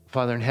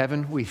Father in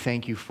heaven, we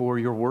thank you for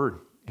your word,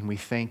 and we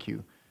thank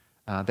you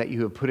that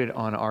you have put it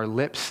on our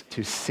lips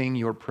to sing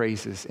your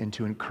praises and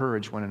to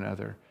encourage one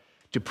another,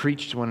 to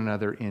preach to one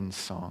another in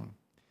song.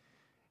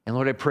 And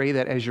Lord, I pray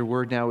that as your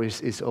word now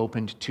is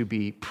opened to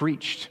be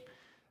preached,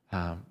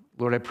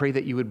 Lord, I pray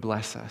that you would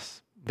bless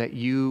us, that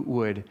you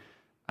would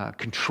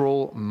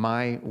control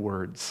my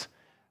words,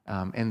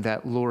 and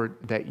that, Lord,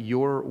 that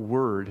your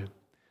word,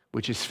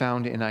 which is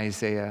found in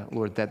Isaiah,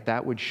 Lord,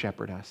 that would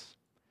shepherd us,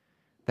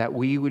 that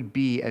we would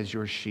be as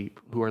your sheep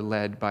who are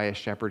led by a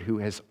shepherd who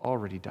has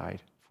already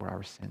died for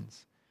our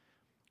sins.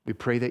 We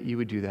pray that you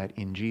would do that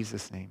in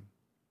Jesus' name.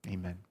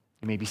 Amen.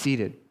 You may be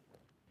seated.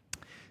 If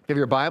you have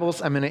your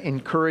Bibles, I'm going to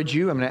encourage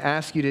you, I'm going to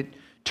ask you to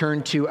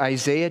turn to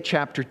Isaiah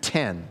chapter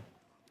 10.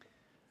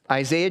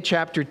 Isaiah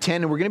chapter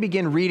 10, and we're going to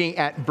begin reading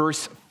at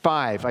verse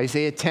 5.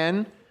 Isaiah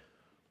 10,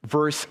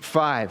 verse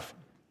 5.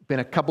 Been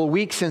a couple of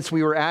weeks since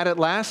we were at it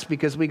last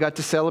because we got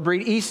to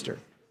celebrate Easter.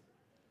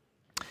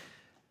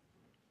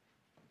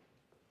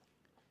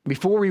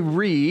 Before we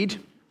read,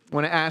 I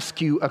want to ask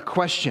you a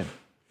question,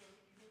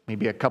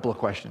 maybe a couple of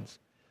questions.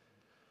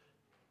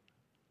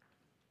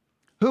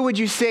 Who would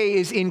you say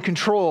is in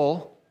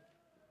control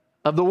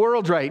of the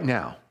world right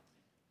now?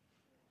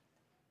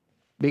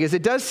 Because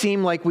it does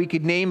seem like we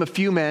could name a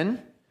few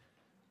men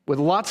with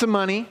lots of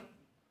money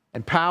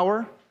and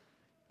power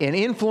and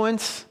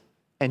influence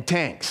and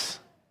tanks.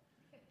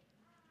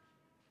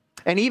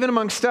 And even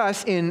amongst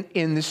us in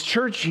this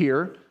church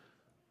here,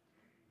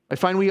 I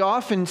find we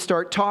often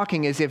start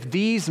talking as if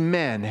these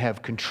men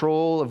have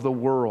control of the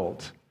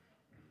world.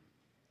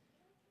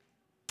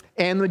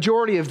 And the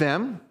majority of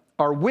them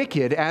are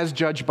wicked as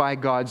judged by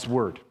God's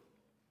word.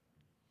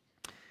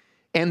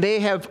 And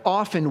they have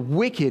often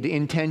wicked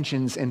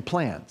intentions and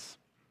plans.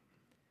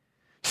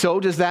 So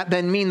does that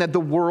then mean that the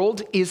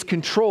world is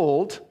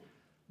controlled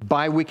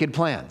by wicked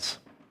plans?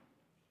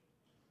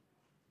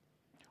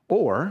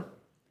 Or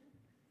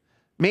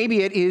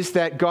maybe it is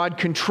that God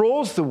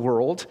controls the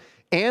world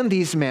and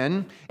these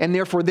men, and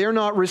therefore they're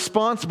not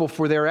responsible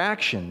for their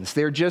actions.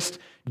 They're just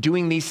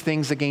doing these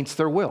things against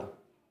their will.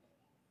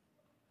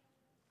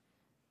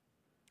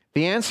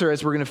 The answer,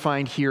 as we're going to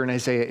find here in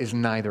Isaiah, is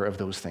neither of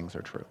those things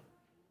are true.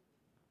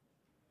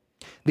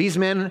 These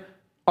men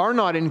are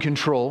not in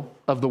control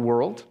of the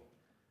world.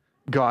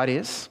 God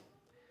is.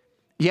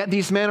 Yet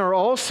these men are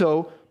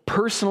also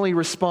personally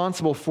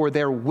responsible for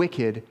their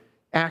wicked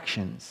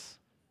actions.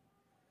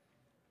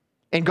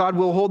 And God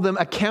will hold them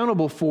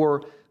accountable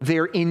for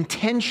their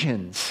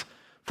intentions,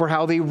 for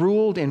how they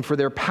ruled and for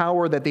their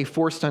power that they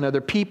forced on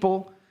other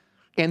people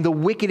and the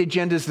wicked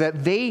agendas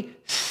that they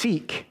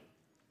seek.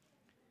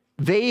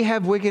 They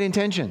have wicked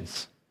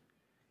intentions,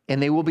 and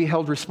they will be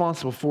held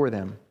responsible for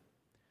them.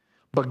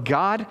 But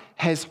God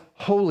has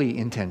holy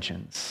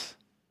intentions.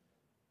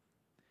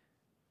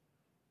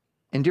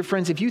 And dear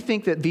friends, if you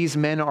think that these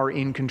men are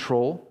in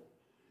control,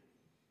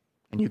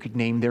 and you could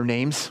name their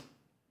names,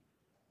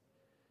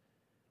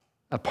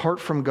 apart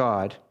from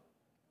God,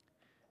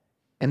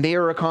 and they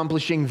are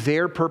accomplishing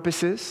their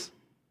purposes,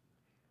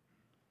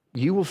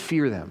 you will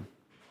fear them,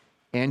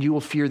 and you will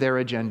fear their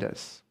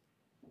agendas.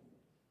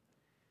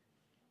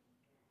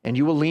 And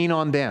you will lean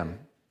on them,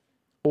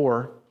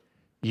 or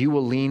you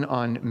will lean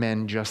on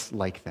men just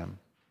like them,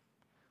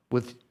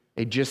 with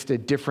just a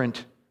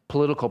different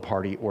political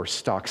party or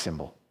stock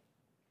symbol.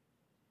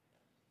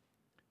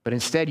 But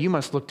instead, you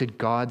must look to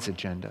God's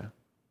agenda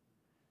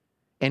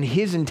and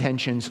his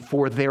intentions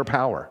for their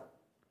power,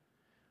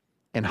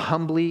 and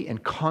humbly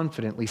and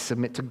confidently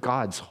submit to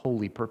God's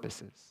holy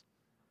purposes.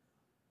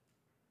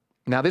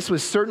 Now, this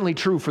was certainly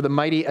true for the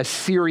mighty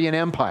Assyrian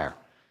Empire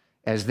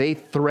as they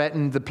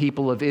threatened the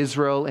people of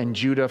Israel and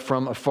Judah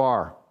from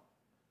afar.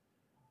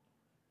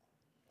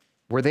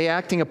 Were they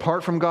acting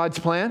apart from God's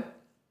plan?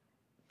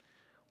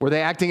 Were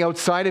they acting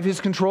outside of his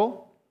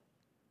control?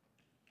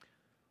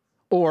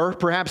 Or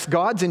perhaps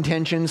God's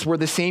intentions were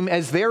the same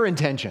as their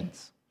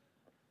intentions?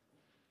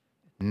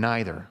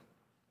 Neither.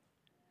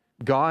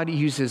 God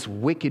uses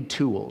wicked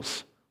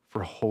tools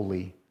for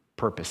holy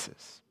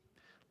purposes.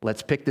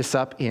 Let's pick this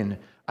up in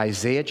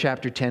Isaiah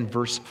chapter 10,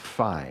 verse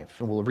 5.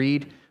 And we'll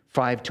read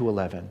 5 to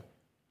 11.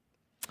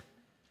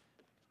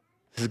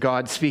 This is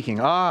God speaking.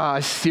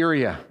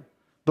 Assyria,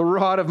 the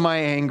rod of my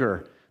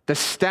anger, the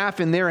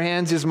staff in their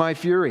hands is my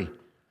fury.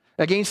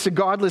 Against a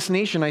godless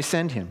nation I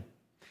send him,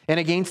 and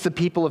against the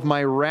people of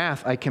my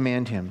wrath I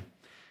command him,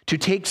 to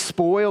take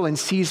spoil and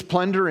seize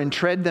plunder and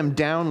tread them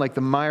down like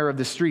the mire of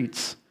the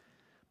streets.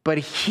 But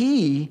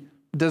he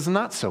does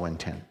not so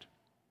intend,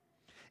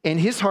 and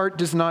his heart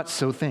does not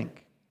so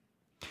think.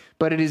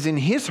 But it is in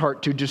his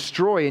heart to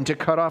destroy and to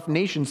cut off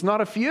nations,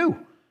 not a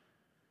few.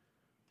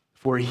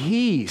 For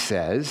he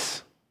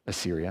says,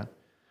 Assyria,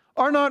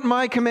 are not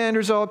my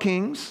commanders all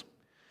kings?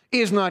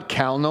 Is not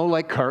Calno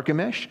like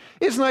Carchemish?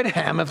 Is not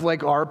Hamath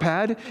like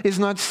Arpad? Is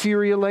not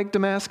Syria like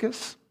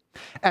Damascus?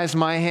 As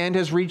my hand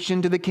has reached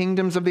into the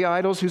kingdoms of the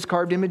idols whose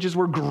carved images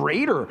were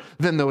greater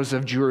than those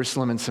of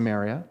Jerusalem and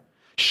Samaria,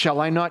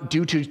 shall I not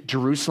do to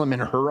Jerusalem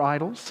and her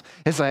idols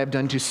as I have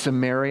done to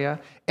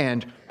Samaria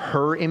and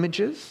her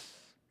images?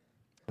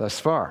 thus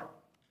far.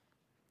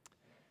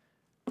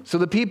 So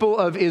the people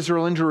of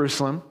Israel and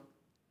Jerusalem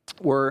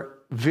were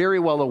very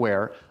well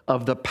aware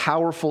of the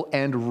powerful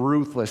and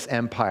ruthless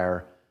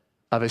empire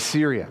of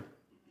Assyria.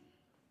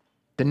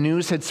 The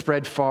news had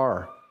spread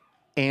far,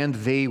 and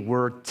they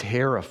were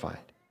terrified.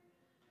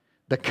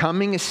 The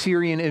coming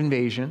Assyrian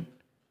invasion,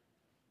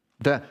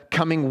 the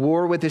coming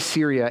war with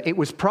Assyria, it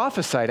was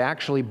prophesied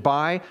actually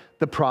by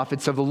the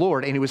prophets of the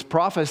Lord, and it was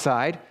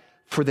prophesied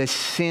for the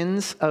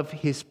sins of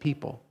his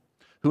people,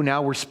 who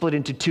now were split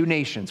into two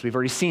nations. We've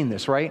already seen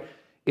this, right?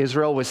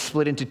 Israel was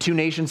split into two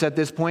nations at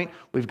this point.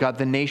 We've got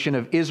the nation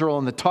of Israel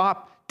on the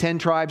top, 10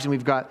 tribes, and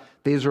we've got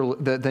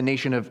the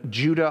nation of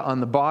Judah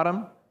on the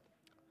bottom.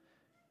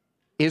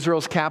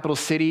 Israel's capital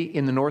city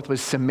in the north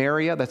was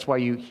Samaria. That's why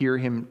you hear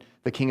him,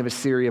 the king of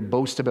Assyria,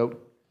 boast about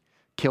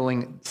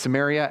killing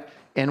Samaria.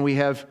 And we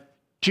have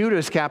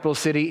Judah's capital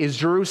city is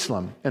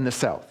Jerusalem in the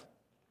south.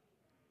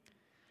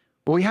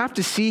 What we have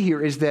to see here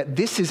is that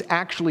this is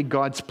actually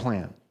God's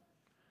plan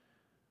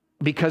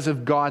because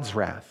of God's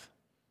wrath.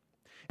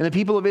 And the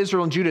people of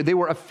Israel and Judah, they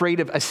were afraid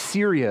of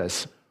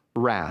Assyria's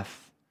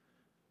wrath.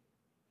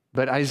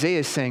 But Isaiah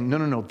is saying,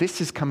 no,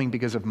 this is coming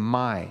because of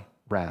my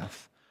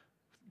wrath,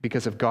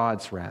 because of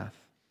God's wrath.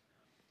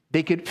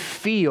 They could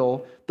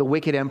feel the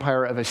wicked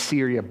empire of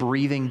Assyria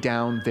breathing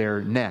down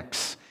their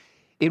necks.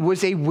 It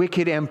was a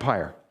wicked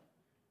empire.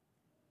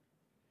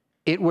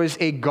 It was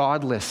a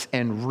godless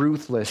and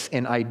ruthless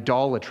and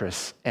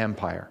idolatrous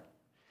empire.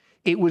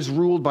 It was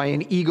ruled by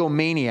an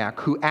egomaniac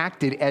who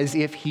acted as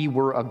if he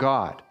were a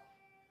god.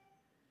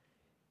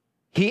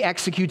 He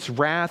executes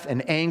wrath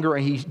and anger,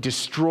 and he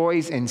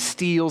destroys and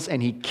steals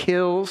and he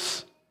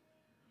kills.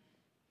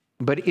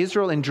 But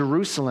Israel and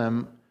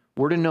Jerusalem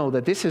were to know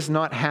that this has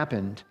not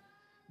happened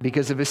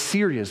because of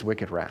Assyria's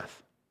wicked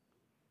wrath.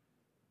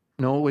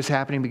 No, it was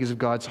happening because of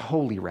God's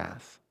holy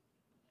wrath.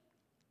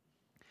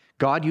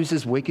 God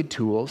uses wicked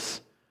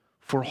tools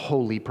for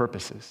holy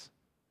purposes.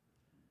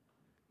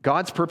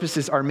 God's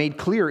purposes are made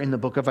clear in the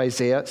book of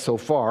Isaiah so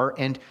far,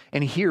 and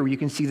here you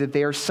can see that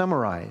they are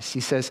summarized. He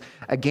says,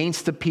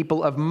 against the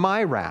people of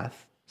my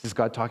wrath, this is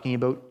God talking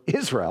about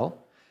Israel,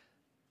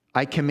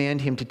 I command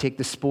him to take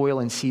the spoil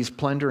and seize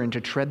plunder and to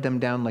tread them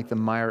down like the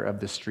mire of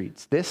the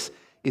streets. This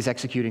is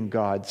executing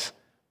God's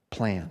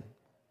plan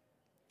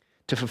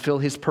to fulfill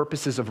his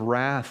purposes of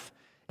wrath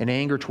and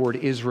anger toward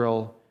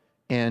Israel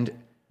and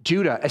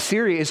Judah.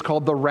 Assyria is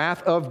called the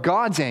wrath of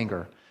God's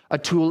anger, a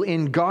tool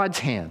in God's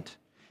hand,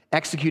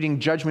 executing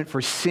judgment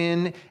for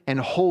sin and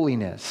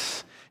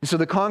holiness. And so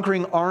the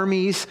conquering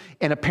armies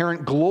and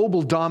apparent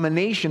global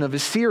domination of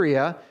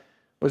Assyria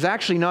was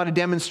actually not a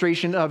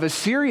demonstration of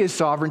Assyria's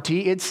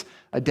sovereignty, it's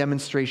a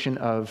demonstration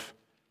of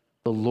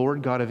the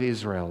Lord God of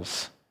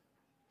Israel's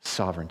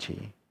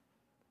sovereignty.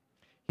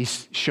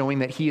 He's showing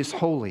that he is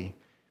holy,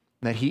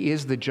 that he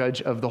is the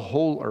judge of the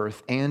whole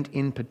earth, and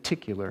in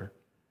particular,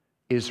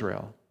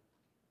 Israel.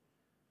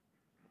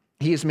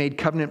 He has made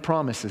covenant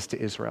promises to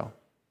Israel.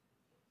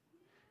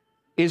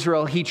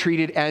 Israel he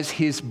treated as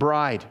his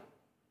bride,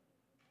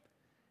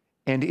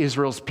 and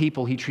Israel's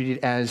people he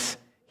treated as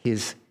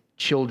his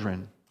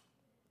children.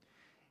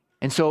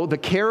 And so the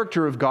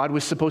character of God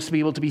was supposed to be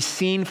able to be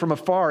seen from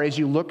afar as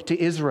you look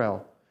to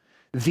Israel.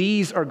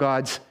 These are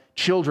God's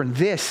children.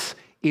 This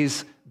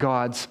is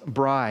God's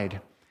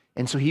bride.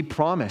 And so he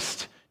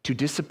promised to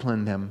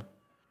discipline them,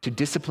 to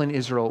discipline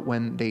Israel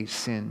when they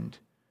sinned,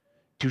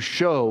 to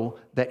show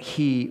that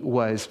he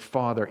was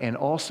Father, and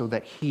also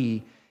that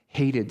he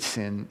hated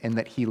sin and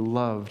that he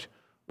loved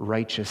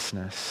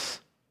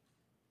righteousness.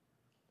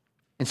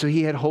 And so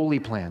he had holy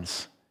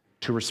plans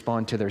to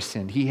respond to their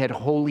sin. He had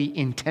holy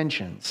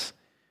intentions,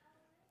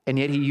 and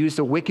yet he used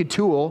a wicked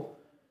tool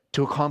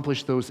to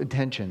accomplish those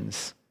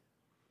intentions.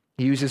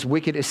 He uses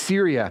wicked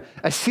Assyria.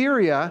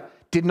 Assyria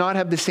did not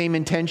have the same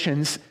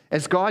intentions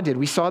as God did.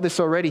 We saw this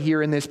already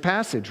here in this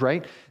passage,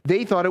 right?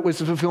 They thought it was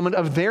the fulfillment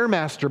of their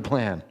master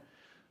plan,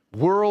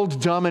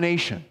 world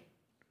domination.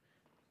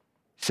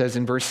 It says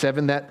in verse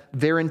 7 that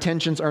their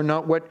intentions are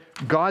not what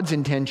God's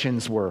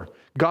intentions were.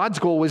 God's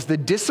goal was the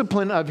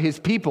discipline of his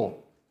people.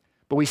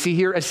 But we see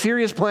here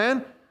Assyria's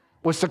plan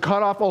was to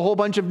cut off a whole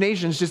bunch of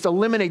nations, just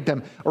eliminate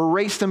them,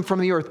 erase them from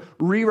the earth,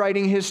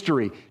 rewriting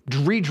history,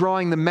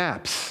 redrawing the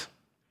maps.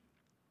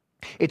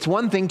 It's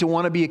one thing to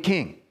want to be a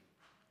king.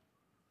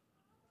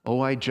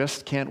 Oh, I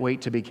just can't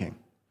wait to be king.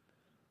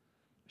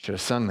 Should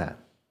have sung that.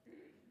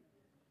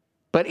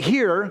 But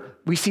here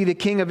we see the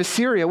king of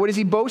Assyria. What is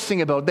he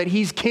boasting about? That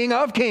he's king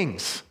of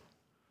kings.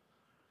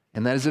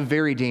 And that is a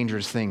very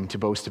dangerous thing to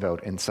boast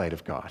about in sight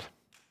of God.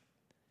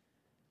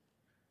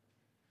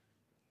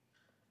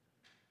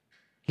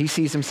 He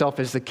sees himself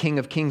as the king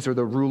of kings, or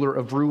the ruler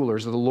of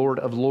rulers, or the Lord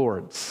of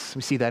lords.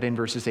 We see that in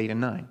verses 8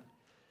 and 9.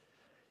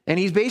 And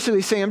he's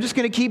basically saying, I'm just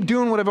going to keep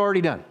doing what I've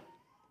already done.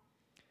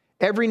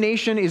 Every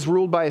nation is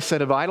ruled by a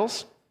set of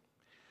idols.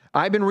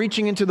 I've been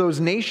reaching into those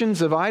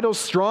nations of idols,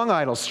 strong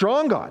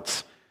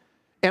gods,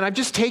 and I've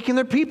just taken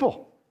their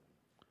people.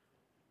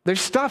 Their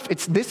stuff.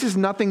 This is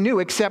nothing new,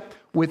 except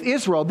with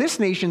Israel, this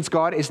nation's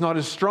God is not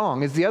as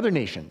strong as the other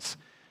nations.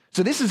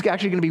 So this is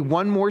actually going to be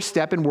one more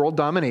step in world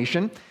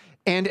domination,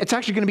 and it's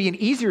actually going to be an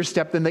easier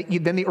step than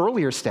the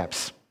earlier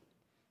steps.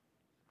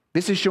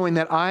 This is showing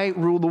that I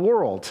rule the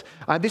world.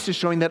 This is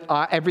showing that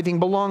everything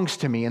belongs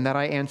to me and that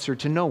I answer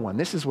to no one.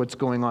 This is what's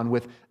going on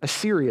with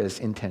Assyria's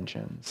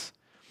intentions.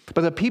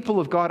 But the people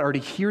of God are to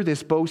hear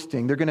this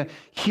boasting. They're going to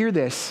hear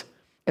this,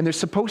 and they're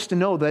supposed to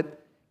know that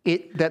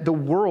the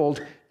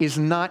world is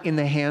not in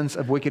the hands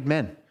of wicked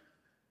men.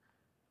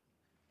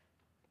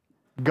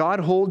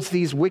 God holds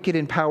these wicked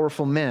and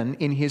powerful men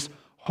in his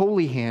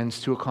holy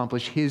hands to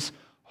accomplish his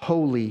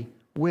holy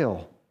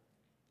will.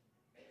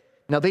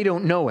 Now, they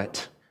don't know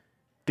it,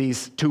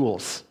 these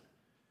tools,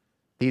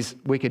 these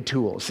wicked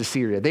tools,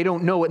 Assyria. They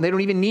don't know it, and they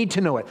don't even need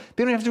to know it.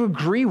 They don't have to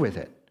agree with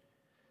it.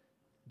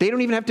 They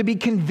don't even have to be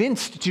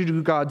convinced to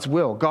do God's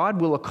will.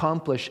 God will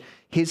accomplish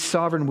his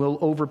sovereign will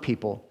over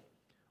people,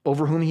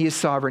 over whom he is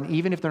sovereign,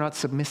 even if they're not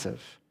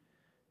submissive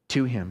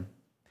to him.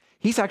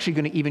 He's actually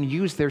going to even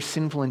use their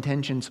sinful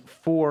intentions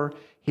for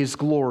his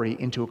glory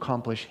and to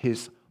accomplish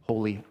his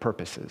holy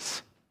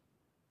purposes.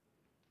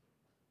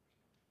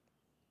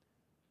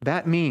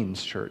 That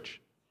means, church,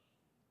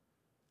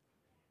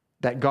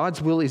 that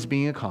God's will is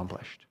being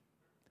accomplished,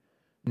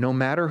 no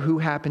matter who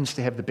happens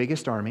to have the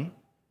biggest army,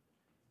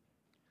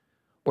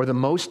 or the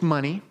most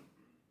money,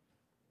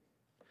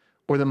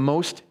 or the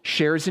most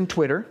shares in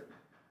Twitter.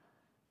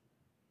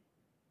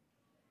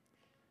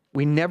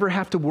 We never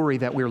have to worry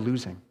that we're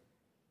losing.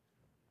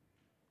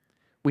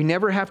 We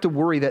never have to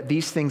worry that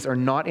these things are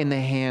not in the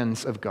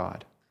hands of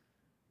God,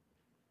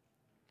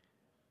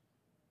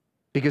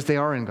 because they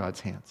are in God's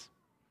hands.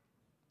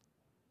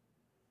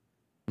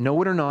 Know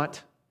it or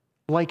not,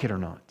 like it or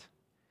not.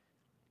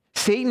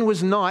 Satan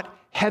was not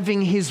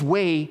having his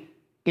way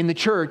in the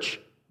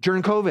church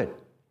during COVID.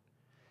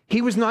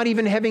 He was not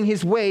even having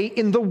his way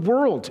in the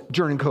world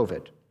during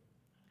COVID.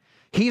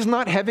 He's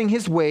not having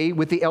his way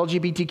with the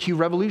LGBTQ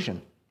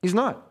revolution. He's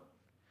not.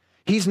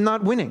 He's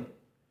not winning.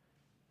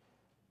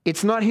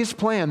 It's not his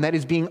plan that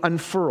is being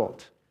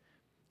unfurled.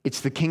 It's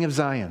the King of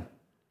Zion.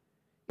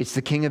 It's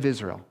the King of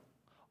Israel.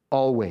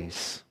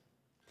 Always.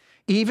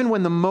 Even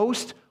when the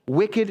most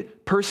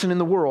wicked person in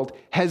the world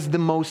has the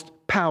most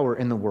power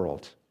in the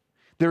world.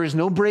 There is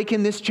no break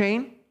in this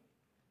chain.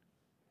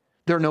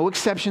 There are no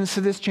exceptions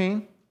to this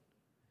chain.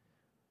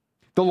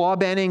 The law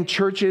banning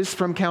churches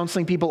from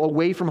counseling people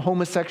away from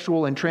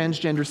homosexual and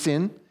transgender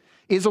sin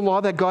is a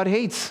law that God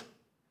hates,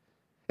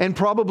 and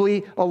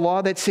probably a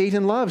law that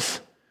Satan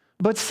loves.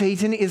 But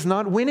Satan is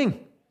not winning.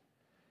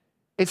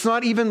 It's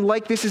not even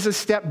like this is a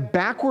step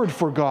backward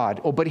for God.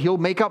 Oh, but he'll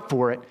make up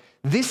for it.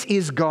 This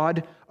is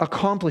God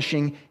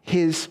accomplishing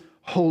his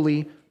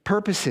holy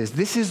purposes.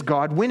 This is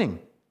God winning.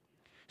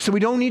 So we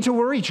don't need to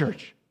worry,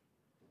 church.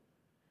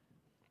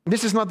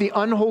 This is not the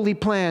unholy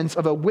plans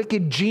of a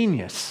wicked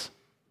genius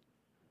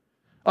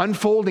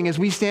unfolding as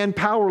we stand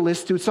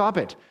powerless to stop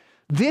it.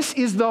 This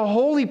is the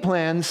holy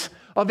plans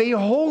of a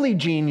holy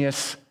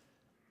genius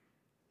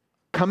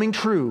coming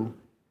true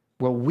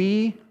while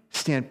we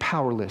stand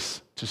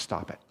powerless to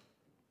stop it.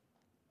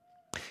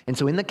 And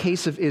so in the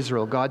case of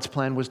Israel, God's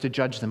plan was to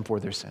judge them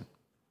for their sin.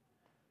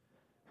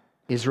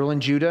 Israel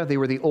and Judah, they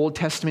were the Old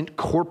Testament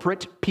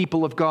corporate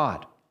people of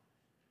God.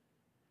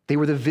 They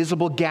were the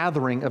visible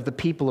gathering of the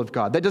people of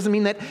God. That doesn't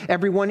mean that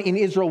everyone in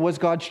Israel was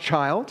God's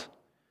child.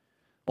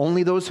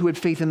 Only those who had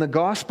faith in the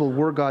gospel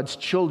were God's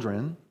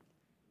children.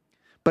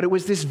 But it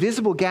was this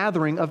visible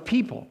gathering of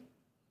people.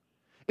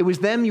 It was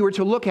them you were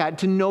to look at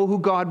to know who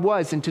God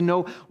was and to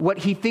know what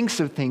he thinks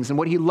of things and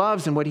what he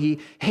loves and what he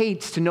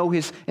hates, to know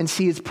his and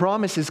see his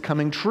promises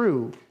coming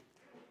true.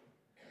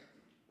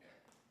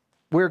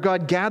 Where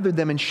God gathered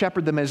them and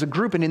shepherded them as a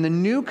group. And in the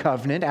new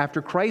covenant,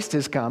 after Christ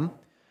has come,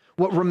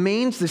 what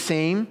remains the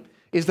same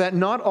is that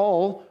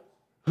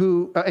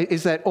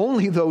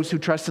only those who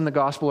trust in the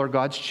gospel are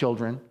God's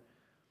children.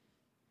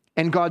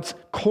 And God's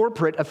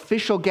corporate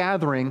official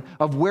gathering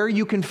of where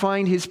you can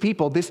find his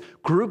people, this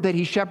group that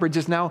he shepherds,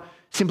 is now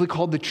simply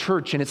called the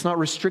church, and it's not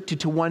restricted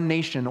to one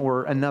nation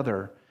or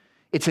another.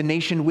 It's a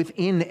nation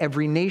within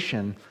every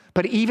nation.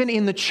 But even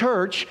in the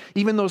church,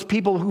 even those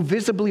people who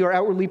visibly or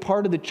outwardly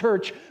part of the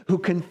church, who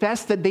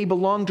confess that they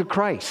belong to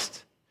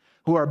Christ,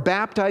 who are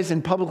baptized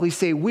and publicly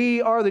say,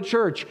 we are the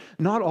church,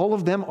 not all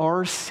of them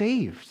are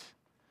saved.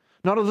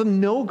 Not all of them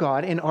know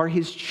God and are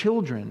his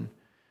children.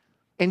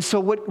 And so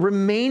what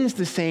remains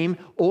the same,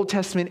 Old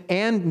Testament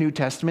and New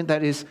Testament,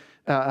 that is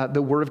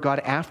the Word of God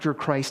after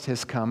Christ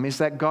has come, is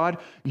that God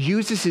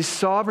uses his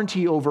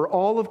sovereignty over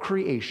all of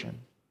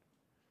creation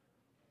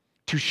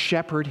to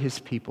shepherd his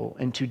people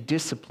and to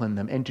discipline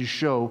them and to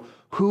show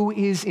who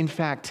is in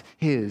fact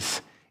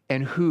his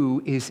and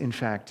who is in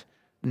fact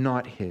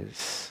not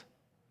his.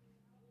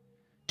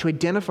 To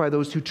identify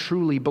those who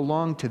truly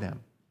belong to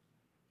them.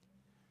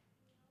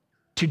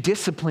 To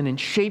discipline and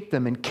shape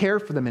them and care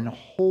for them and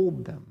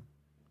hold them.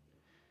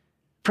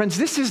 Friends,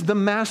 this is the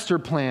master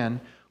plan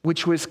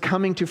which was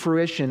coming to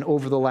fruition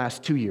over the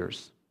last 2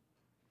 years.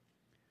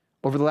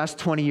 Over the last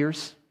 20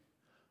 years,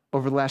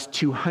 over the last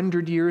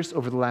 200 years,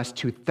 over the last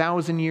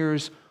 2,000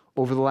 years,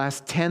 over the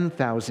last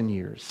 10,000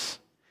 years.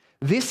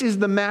 This is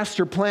the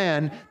master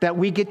plan that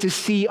we get to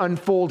see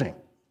unfolding.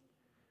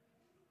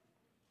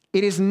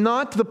 It is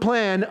not the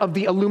plan of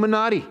the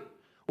Illuminati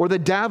or the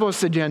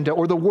Davos agenda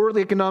or the World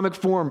Economic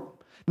Forum,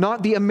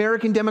 not the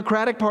American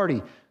Democratic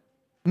Party,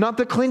 not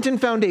the Clinton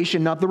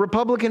Foundation, not the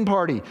Republican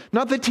Party,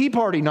 not the Tea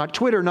Party, not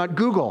Twitter, not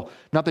Google,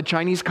 not the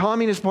Chinese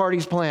Communist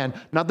Party's plan,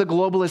 not the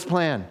globalist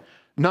plan,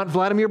 not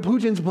Vladimir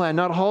Putin's plan,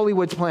 not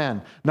Hollywood's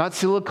plan, not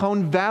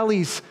Silicon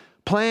Valley's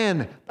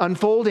plan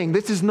unfolding.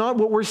 This is not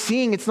what we're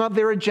seeing. It's not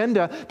their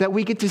agenda that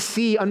we get to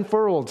see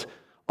unfurled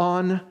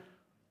on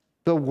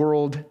the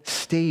world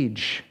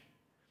stage.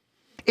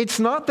 It's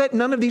not that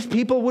none of these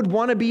people would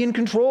want to be in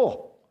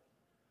control.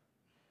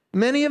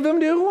 Many of them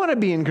do want to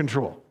be in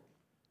control.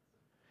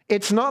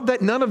 It's not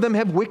that none of them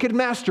have wicked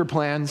master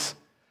plans.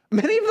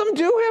 Many of them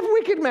do have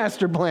wicked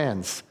master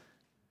plans.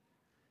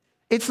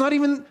 It's not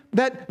even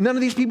that none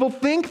of these people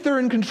think they're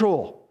in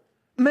control.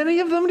 Many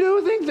of them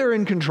do think they're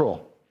in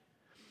control.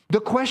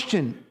 The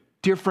question,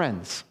 dear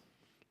friends,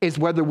 is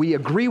whether we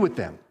agree with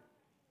them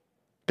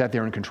that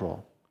they're in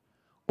control,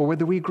 or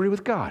whether we agree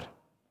with God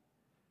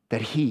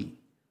that He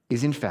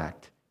is in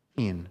fact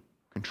in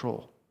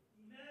control.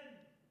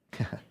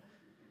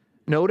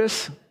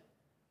 Notice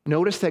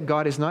that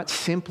God is not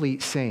simply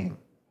saying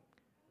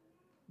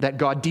that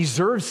God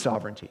deserves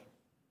sovereignty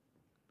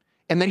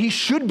and that He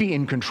should be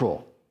in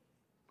control.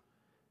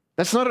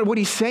 That's not what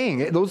He's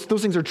saying. Those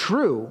things are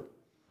true.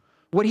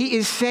 What He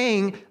is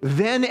saying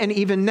then and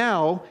even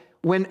now,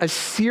 when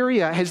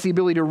Assyria has the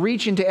ability to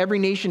reach into every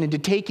nation and to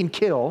take and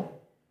kill,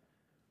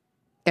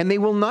 and they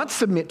will not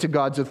submit to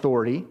God's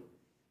authority,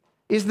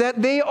 is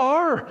that they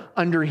are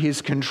under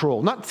His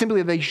control. Not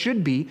simply that they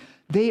should be,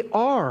 they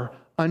are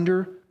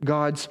under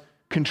God's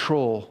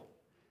control,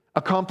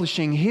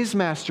 accomplishing His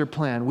master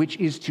plan, which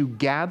is to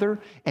gather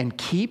and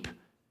keep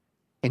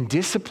and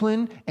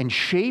discipline and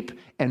shape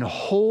and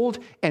hold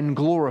and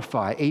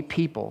glorify a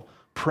people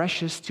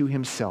precious to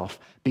Himself,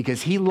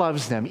 because He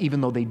loves them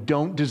even though they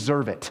don't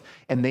deserve it,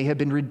 and they have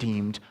been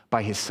redeemed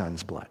by His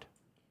Son's blood.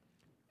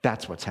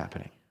 That's what's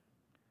happening.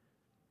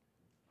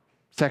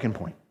 Second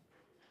point.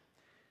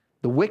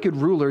 The wicked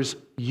rulers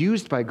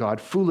used by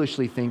God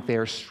foolishly think they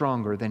are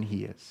stronger than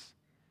He is.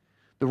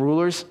 The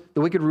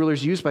wicked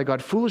rulers used by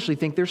God foolishly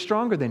think they're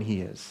stronger than He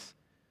is.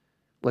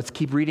 Let's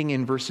keep reading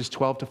in verses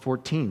 12 to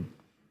 14.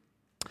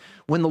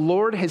 When the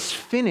Lord has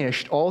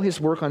finished all His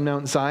work on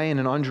Mount Zion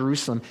and on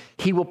Jerusalem,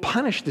 He will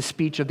punish the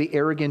speech of the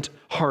arrogant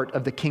heart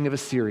of the king of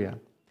Assyria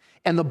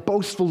and the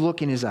boastful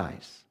look in his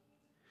eyes.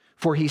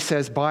 For he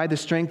says, by the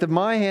strength of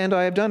my hand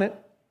I have done it,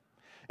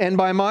 and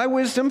by my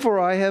wisdom, for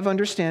I have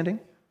understanding.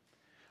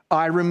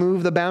 I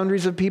remove the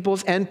boundaries of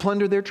peoples and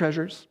plunder their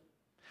treasures.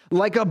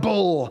 Like a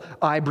bull,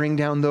 I bring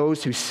down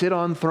those who sit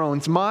on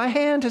thrones. My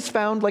hand has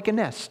found like a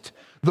nest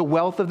the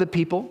wealth of the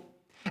people.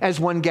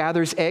 As one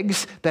gathers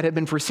eggs that have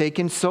been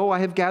forsaken, so I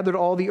have gathered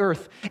all the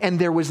earth. And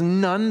there was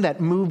none that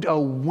moved a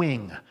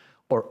wing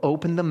or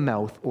opened the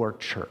mouth or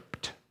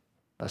chirped.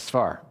 Thus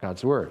far,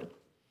 God's word.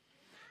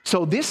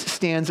 So this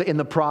stanza in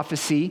the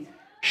prophecy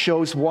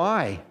shows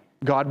why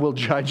God will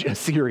judge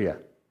Assyria.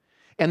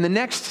 And the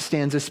next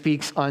stanza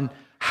speaks on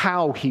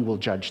how He will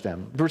judge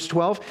them. Verse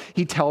 12,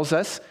 he tells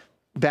us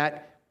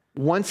that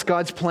once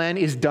God's plan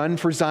is done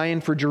for Zion,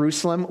 for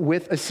Jerusalem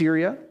with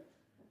Assyria,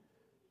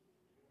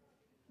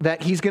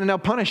 that He's going to now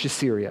punish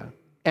Assyria.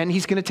 And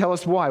He's going to tell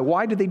us why.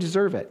 Why do they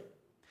deserve it?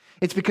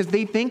 It's because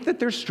they think that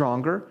they're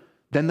stronger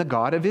than the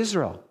God of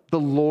Israel, the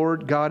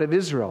Lord God of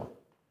Israel.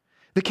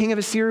 The king of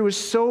Assyria was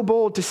so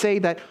bold to say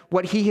that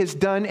what he has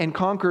done and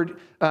conquered,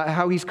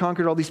 how he's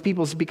conquered all these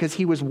peoples, is because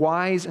he was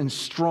wise and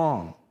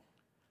strong.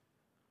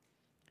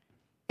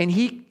 And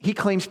he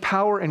claims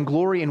power and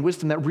glory and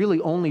wisdom that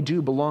really only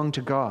do belong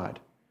to God.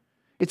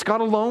 It's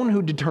God alone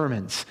who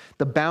determines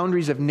the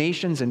boundaries of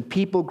nations and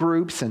people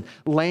groups and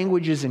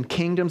languages and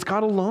kingdoms.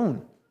 God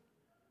alone.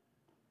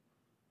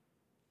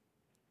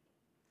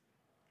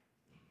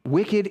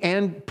 Wicked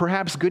and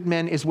perhaps good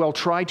men as well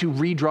try to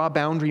redraw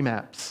boundary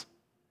maps.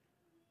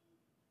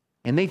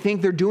 And they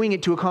think they're doing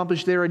it to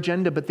accomplish their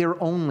agenda, but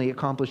they're only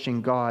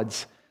accomplishing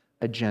God's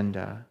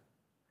agenda.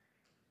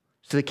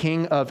 So the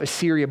king of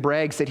Assyria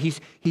brags that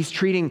he's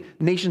treating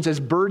nations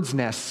as birds'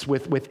 nests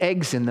with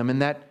eggs in them,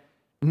 and that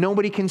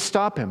nobody can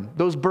stop him.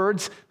 Those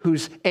birds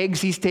whose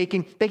eggs he's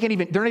taking, they're not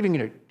even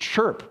going to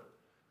chirp,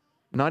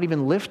 not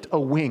even lift a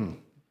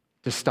wing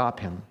to stop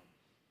him,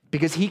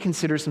 because he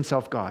considers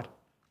himself God.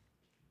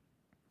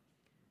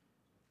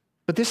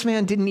 But this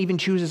man didn't even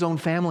choose his own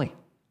family.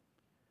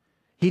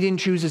 He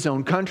didn't choose his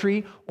own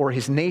country or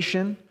his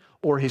nation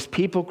or his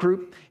people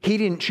group. He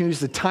didn't choose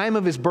the time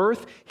of his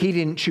birth. He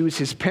didn't choose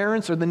his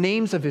parents or the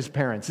names of his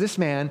parents. This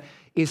man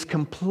is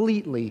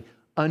completely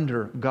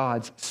under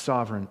God's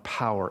sovereign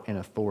power and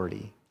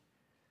authority.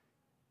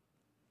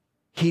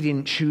 He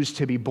didn't choose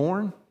to be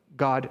born.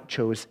 God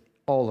chose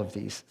all of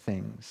these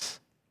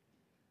things.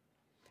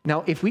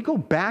 Now, if we go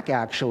back,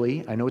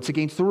 actually, I know it's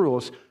against the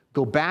rules,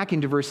 go back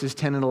into verses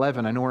 10 and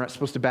 11. I know we're not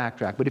supposed to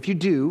backtrack, but if you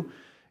do,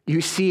 you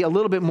see a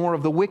little bit more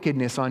of the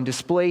wickedness on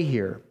display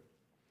here.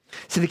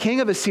 So the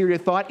king of Assyria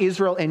thought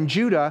Israel and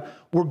Judah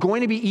were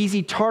going to be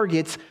easy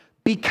targets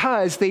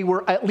because they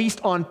were, at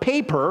least on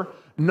paper,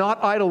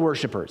 not idol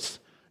worshipers.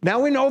 Now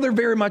we know they're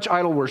very much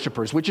idol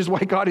worshipers, which is why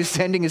God is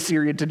sending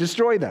Assyria to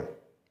destroy them.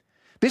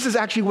 This is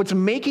actually what's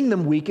making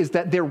them weak, is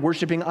that they're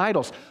worshiping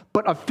idols.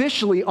 But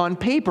officially, on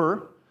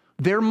paper,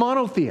 they're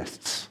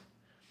monotheists.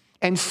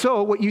 And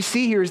so what you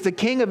see here is the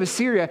king of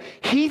Assyria,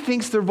 he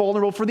thinks they're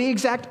vulnerable for the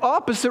exact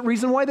opposite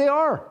reason why they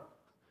are.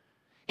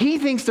 He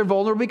thinks they're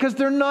vulnerable because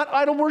they're not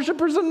idol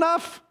worshipers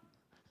enough.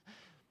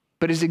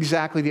 But it's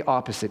exactly the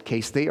opposite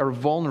case. They are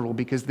vulnerable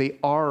because they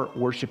are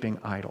worshiping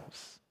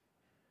idols.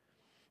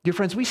 Dear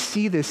friends, we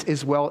see this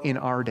as well in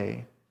our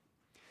day.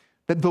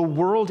 That the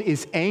world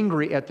is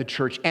angry at the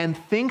church and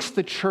thinks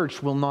the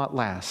church will not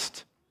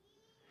last.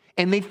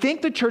 And they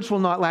think the church will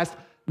not last,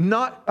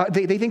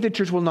 they think the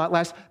church will not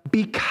last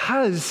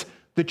because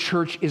the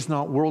church is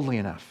not worldly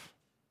enough.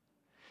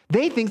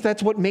 They think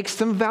that's what makes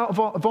them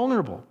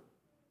vulnerable.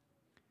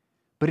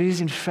 But it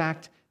is in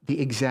fact the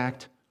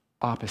exact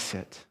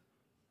opposite.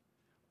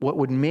 What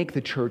would make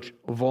the church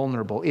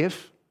vulnerable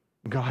if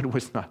God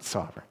was not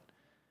sovereign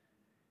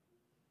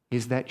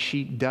is that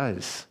she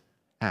does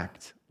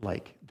act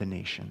like the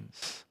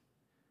nations.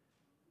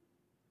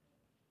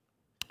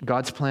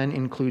 God's plan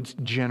includes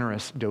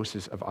generous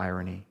doses of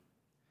irony,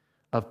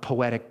 of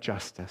poetic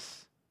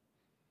justice,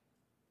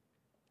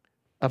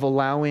 of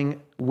allowing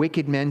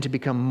wicked men to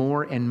become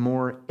more and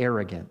more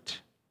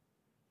arrogant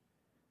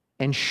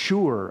and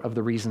sure of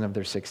the reason of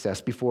their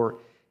success before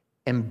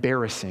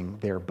embarrassing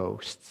their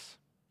boasts.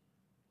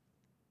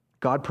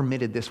 God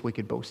permitted this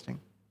wicked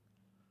boasting,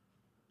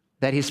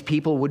 that his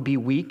people would be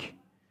weak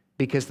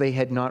because they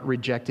had not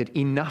rejected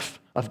enough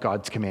of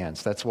God's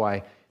commands. That's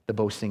why the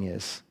boasting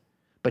is.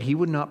 But he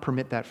would not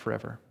permit that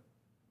forever.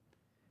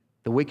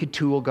 The wicked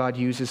tool God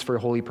uses for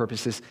holy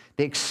purposes,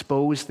 they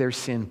expose their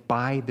sin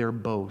by their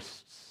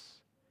boasts.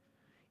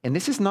 And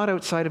this is not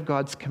outside of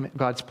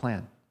God's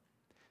plan.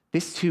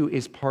 This too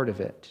is part of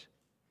it.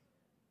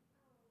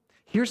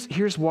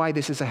 Here's why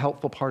this is a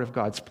helpful part of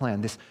God's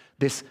plan.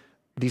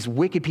 These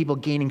wicked people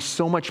gaining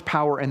so much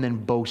power and then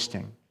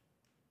boasting.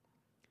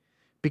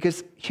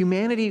 Because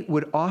humanity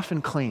would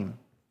often claim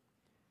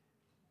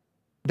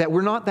that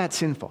we're not that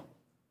sinful.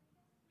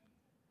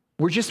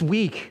 We're just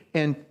weak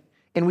and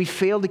we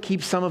fail to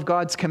keep some of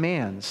God's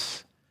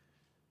commands.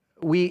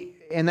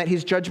 And that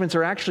his judgments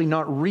are actually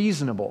not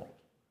reasonable.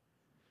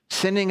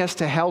 Sending us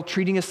to hell,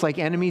 treating us like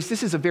enemies,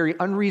 this is a very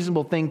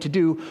unreasonable thing to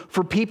do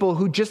for people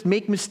who just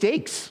make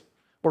mistakes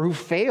or who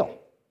fail.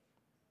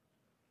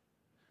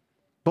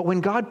 But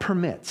when God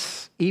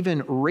permits,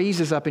 even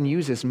raises up and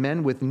uses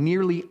men with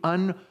nearly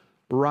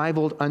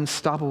unrivaled,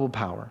 unstoppable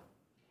power,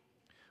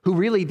 who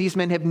really, these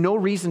men have no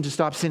reason to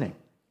stop sinning.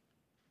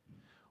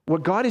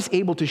 What God is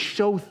able to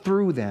show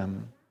through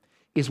them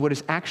is what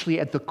is actually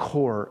at the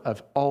core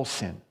of all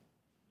sin.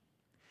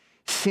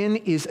 Sin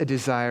is a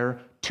desire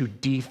to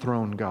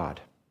dethrone God.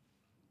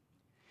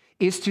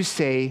 Is to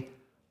say,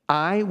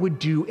 I would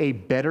do a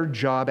better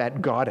job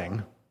at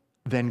Godding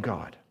than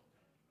God.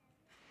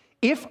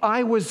 If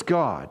I was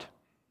God,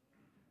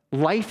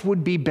 life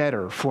would be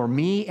better for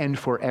me and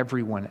for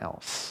everyone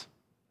else.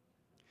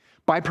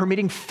 By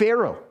permitting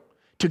Pharaoh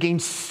to gain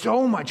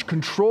so much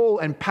control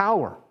and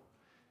power,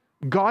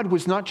 God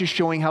was not just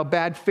showing how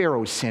bad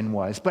Pharaoh's sin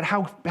was, but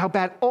how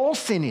bad all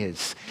sin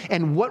is,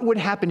 and what would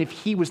happen if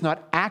he was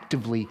not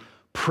actively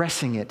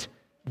pressing it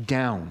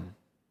down.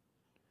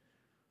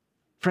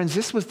 Friends,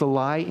 this was the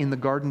lie in the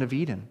Garden of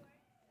Eden.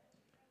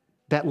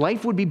 That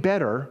life would be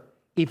better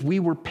if we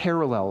were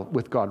parallel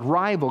with God,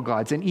 rival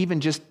gods, and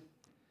even just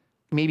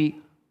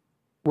maybe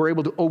were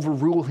able to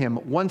overrule him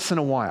once in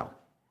a while,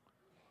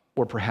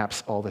 or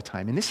perhaps all the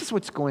time. And this is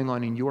what's going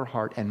on in your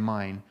heart and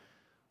mine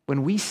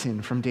when we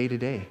sin from day to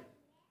day.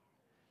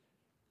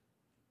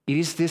 It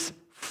is this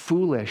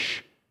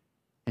foolish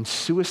and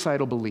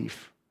suicidal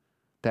belief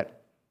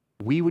that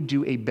we would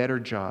do a better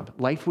job.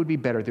 Life would be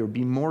better. There would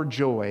be more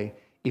joy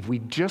if we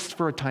just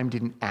for a time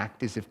didn't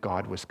act as if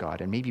God was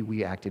God, and maybe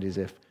we acted as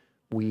if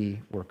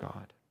we were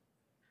God.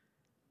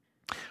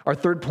 Our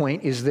third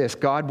point is this: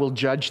 God will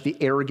judge the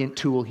arrogant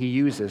tool he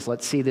uses.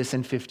 Let's see this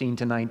in 15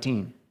 to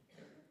 19.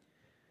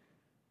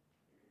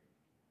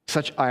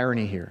 Such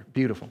irony here.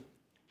 Beautiful.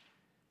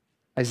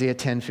 Isaiah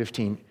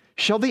 10:15.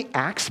 Shall the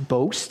axe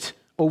boast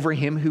over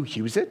him who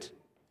hews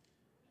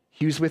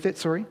with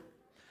it,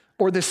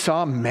 or the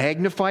saw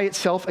magnify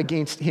itself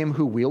against him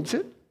who wields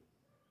it?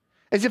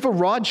 As if a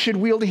rod should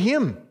wield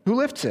him who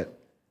lifts it,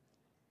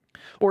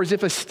 or as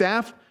if a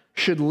staff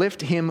should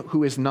lift him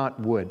who is not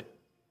wood.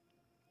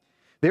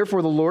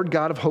 Therefore the Lord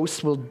God of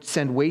hosts will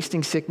send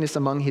wasting sickness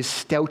among his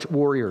stout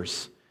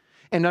warriors,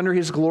 and under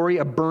his glory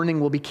a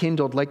burning will be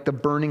kindled like the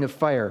burning of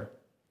fire.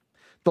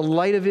 The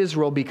light of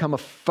Israel become a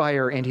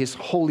fire, and his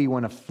Holy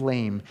One a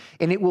flame,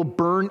 and it will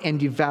burn and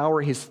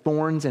devour his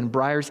thorns and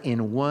briars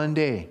in one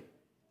day.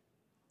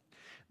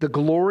 The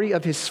glory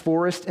of his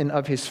forest and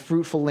of his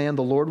fruitful land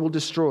the Lord will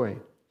destroy,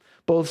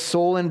 both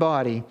soul and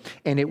body,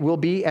 and it will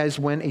be as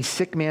when a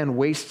sick man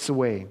wastes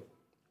away.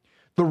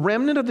 The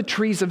remnant of the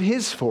trees of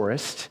his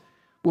forest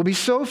will be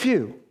so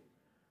few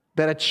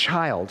that a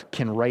child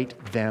can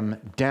write them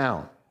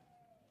down.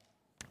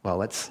 Well,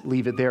 let's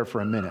leave it there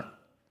for a minute.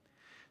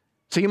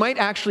 So you might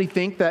actually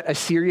think that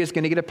Assyria is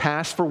going to get a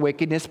pass for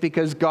wickedness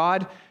because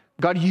God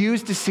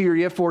used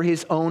Assyria for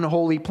his own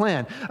holy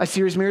plan.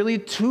 Assyria is merely a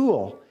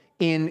tool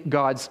in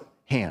God's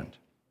hand.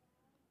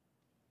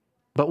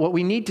 But what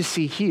we need to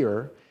see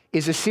here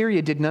is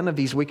Assyria did none of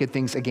these wicked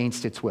things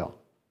against its will.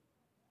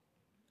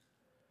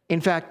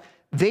 In fact,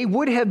 they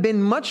would have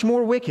been much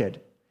more wicked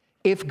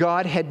if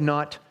God had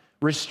not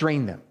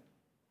restrained them.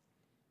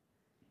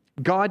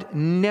 God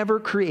never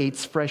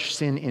creates fresh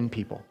sin in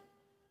people.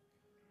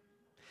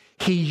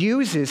 He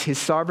uses his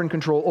sovereign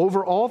control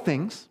over all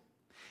things.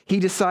 He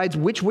decides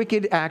which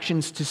wicked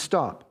actions to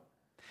stop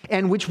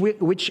and which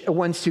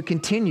ones to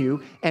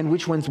continue and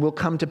which ones will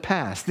come to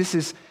pass.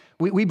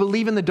 We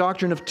believe in the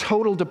doctrine of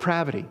total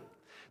depravity.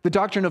 The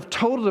doctrine of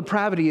total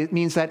depravity, it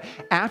means that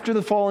after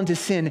the fall into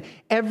sin,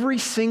 every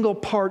single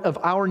part of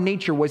our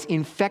nature was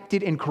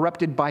infected and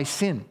corrupted by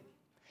sin.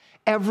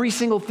 Every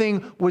single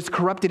thing was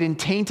corrupted and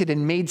tainted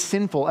and made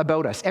sinful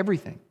about us,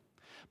 everything.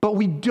 But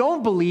we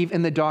don't believe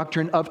in the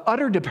doctrine of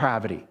utter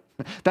depravity.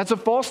 That's a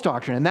false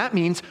doctrine, and that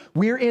means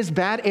we're as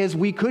bad as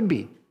we could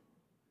be.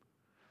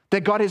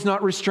 That God has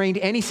not restrained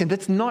any sin.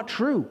 That's not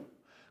true.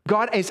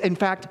 In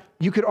fact,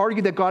 you could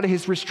argue that God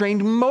has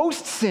restrained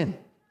most sin.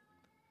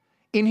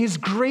 In his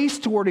grace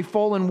toward a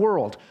fallen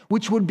world,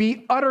 which would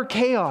be utter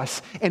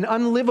chaos and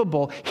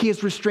unlivable, he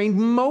has restrained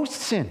most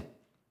sin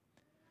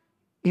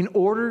in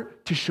order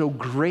to show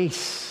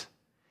grace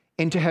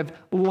and to have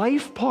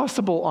life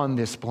possible on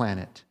this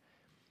planet.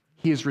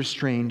 He has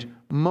restrained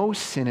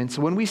most sin. And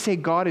so when we say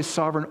God is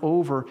sovereign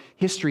over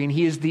history and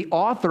he is the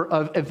author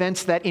of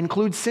events that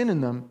include sin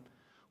in them,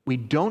 we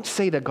don't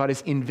say that God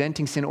is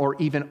inventing sin or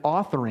even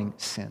authoring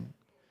sin.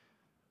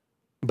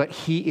 But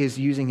he is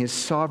using his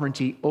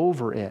sovereignty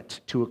over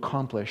it to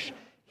accomplish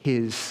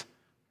his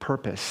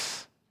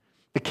purpose.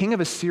 The king of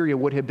Assyria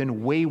would have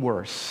been way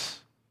worse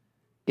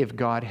if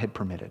God had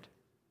permitted.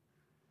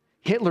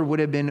 Hitler would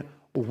have been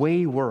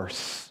way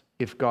worse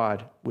if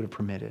God would have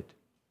permitted.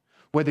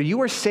 Whether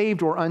you are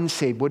saved or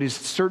unsaved, what is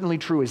certainly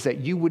true is that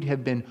you would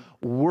have been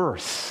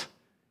worse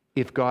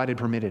if God had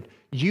permitted.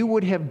 You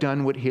would have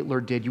done what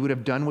Hitler did. You would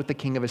have done what the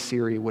king of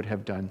Assyria would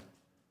have done,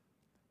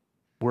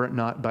 were it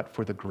not but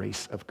for the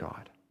grace of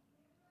God.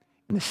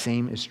 And the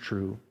same is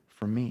true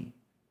for me.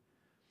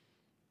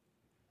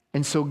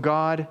 And so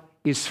God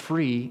is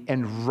free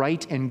and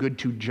right and good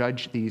to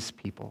judge these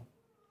people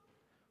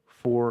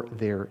for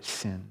their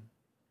sin.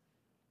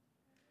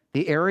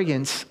 The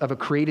arrogance of a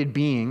created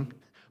being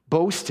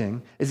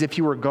boasting as if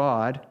he were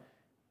God,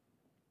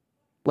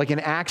 like an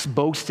axe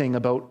boasting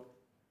about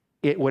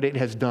what it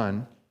has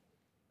done,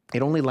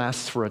 it only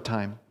lasts for a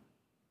time.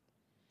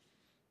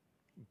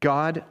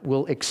 God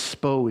will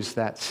expose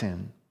that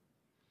sin,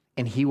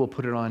 and he will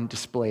put it on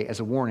display as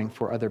a warning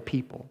for other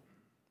people.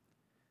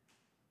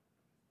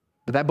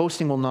 But that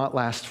boasting will not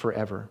last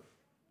forever.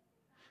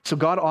 So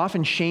God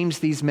often shames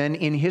these men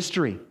in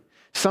history.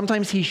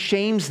 Sometimes he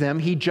shames them,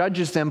 he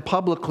judges them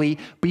publicly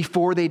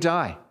before they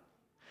die.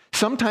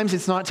 Sometimes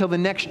it's not till the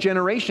next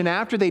generation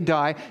after they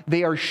die,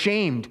 they are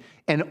shamed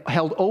and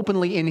held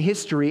openly in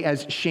history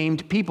as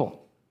shamed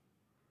people.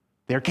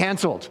 They're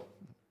canceled.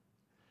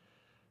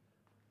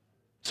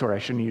 Sorry, I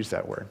shouldn't use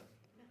that word.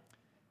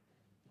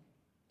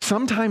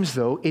 Sometimes,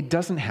 though, it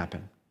doesn't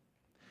happen.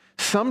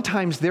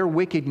 Sometimes their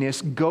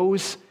wickedness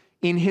goes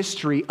in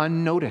history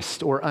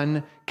unnoticed or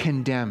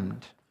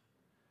uncondemned.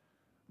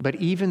 But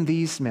even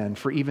these men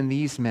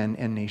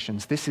and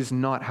nations, this is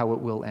not how it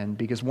will end,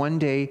 because one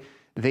day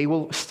they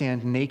will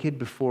stand naked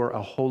before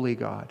a holy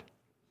God,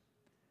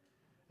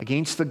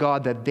 against the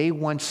God that they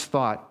once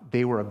thought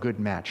they were a good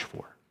match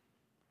for.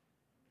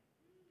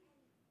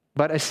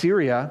 But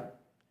Assyria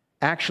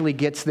actually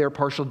gets their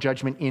partial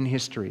judgment in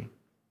history.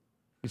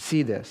 You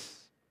see this.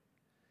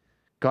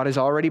 God has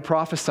already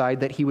prophesied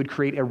that he would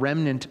create a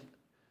remnant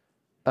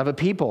of a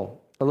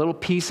people, a little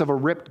piece of a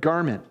ripped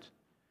garment.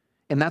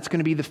 And that's going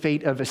to be the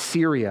fate of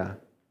Assyria.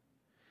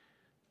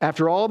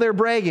 After all their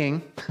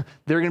bragging,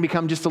 they're going to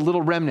become just a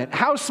little remnant.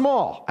 How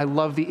small? I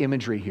love the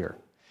imagery here.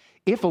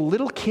 If a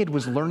little kid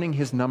was learning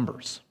his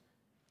numbers,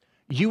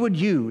 you would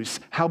use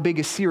how big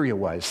Assyria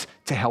was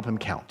to help him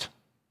count.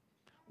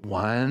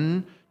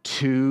 1,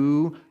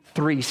 2,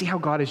 3. See how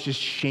God is just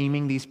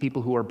shaming these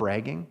people who are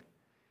bragging?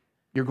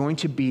 You're going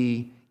to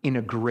be in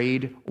a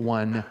grade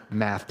 1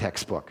 math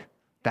textbook.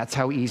 That's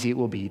how easy it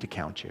will be to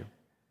count you.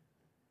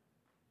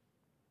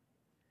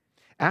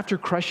 After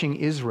crushing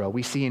Israel,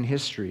 we see in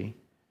history,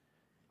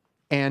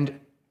 and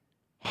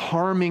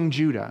harming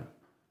Judah,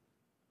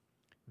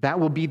 that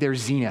will be their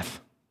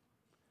zenith.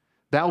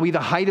 That will be the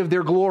height of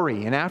their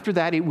glory. And after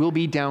that, it will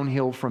be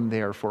downhill from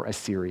there for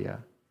Assyria.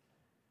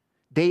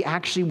 They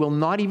actually will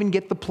not even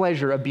get the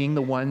pleasure of being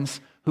the ones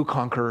who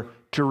conquer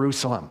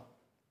Jerusalem.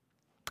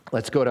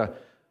 Let's go to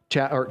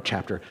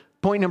chapter.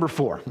 Point number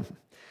 4.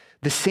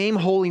 The same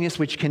holiness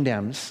which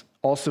condemns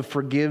also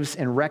forgives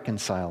and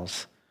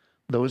reconciles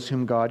those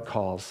whom God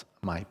calls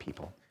my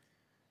people.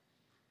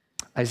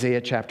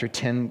 Isaiah chapter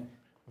 10,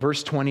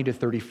 verse 20 to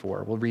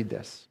 34. We'll read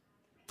this.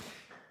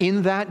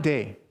 In that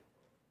day,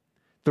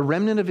 the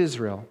remnant of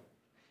Israel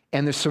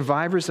and the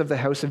survivors of the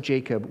house of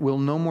Jacob will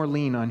no more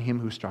lean on him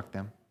who struck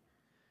them,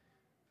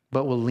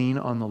 but will lean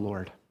on the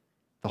Lord,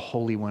 the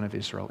Holy One of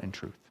Israel in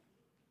truth.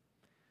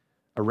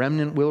 A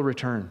remnant will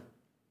return,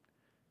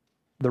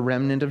 the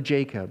remnant of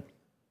Jacob,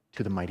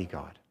 to the mighty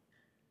God.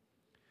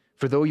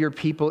 For though your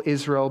people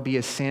Israel be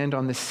as sand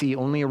on the sea,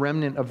 only a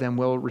remnant of them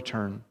will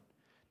return.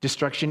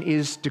 Destruction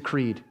is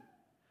decreed,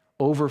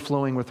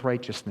 overflowing with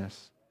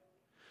righteousness.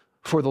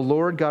 For the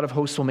Lord God of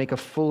hosts will make a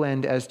full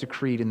end as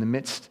decreed in the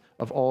midst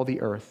of all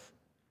the earth.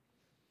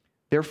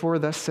 Therefore,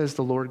 thus says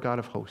the Lord God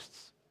of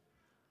hosts,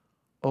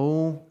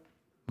 O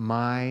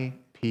my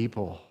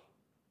people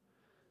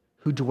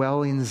who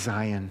dwell in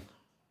Zion,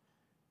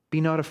 be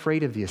not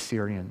afraid of the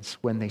Assyrians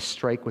when they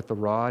strike with the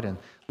rod and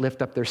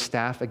lift up their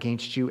staff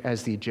against you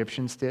as the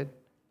Egyptians did.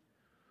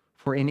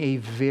 For in a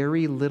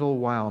very little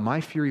while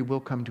my fury will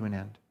come to an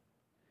end,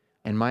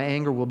 and my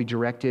anger will be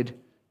directed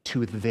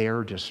to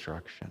their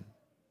destruction.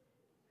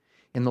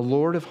 And the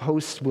Lord of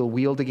hosts will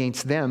wield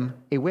against them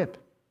a whip,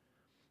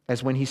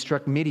 as when he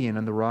struck Midian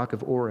on the rock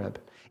of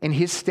Oreb. And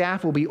his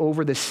staff will be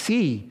over the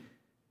sea,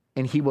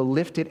 and he will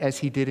lift it as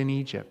he did in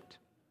Egypt.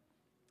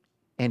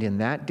 And in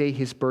that day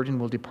his burden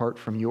will depart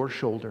from your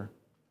shoulder,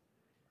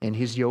 and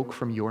his yoke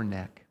from your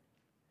neck.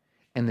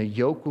 And the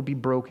yoke will be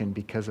broken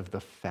because of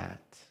the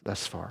fat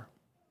thus far.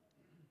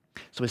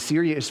 So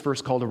Assyria is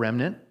first called a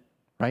remnant,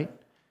 right?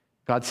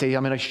 God say,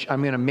 I'm going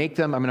to make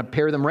them, I'm going to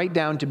pare them right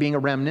down to being a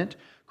remnant,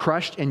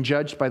 crushed and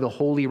judged by the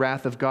holy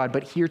wrath of God.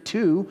 But here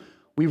too,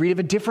 we read of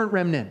a different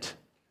remnant.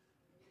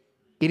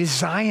 It is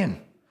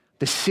Zion.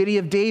 The city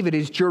of David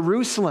is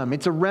Jerusalem.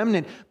 It's a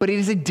remnant, but it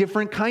is a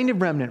different kind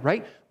of remnant,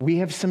 right? We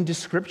have some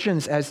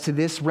descriptions as to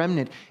this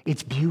remnant.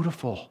 It's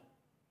beautiful.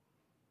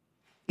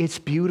 It's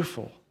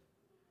beautiful.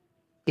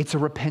 It's a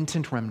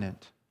repentant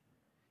remnant.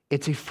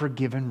 It's a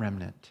forgiven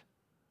remnant.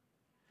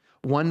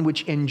 One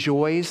which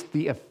enjoys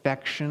the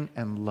affection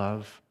and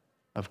love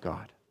of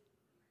God.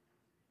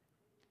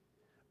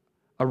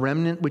 A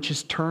remnant which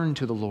has turned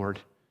to the Lord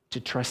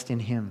to trust in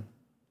him.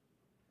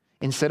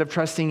 Instead of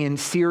trusting in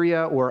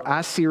Syria or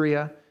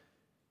Assyria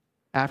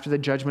after the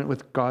judgment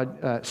with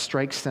God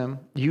strikes them,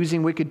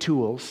 using wicked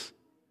tools,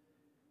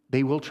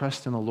 they will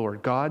trust in the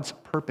Lord. God's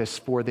purpose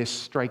for this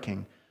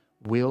striking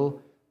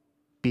will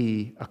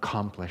be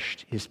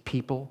accomplished. His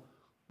people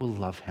will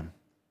love him.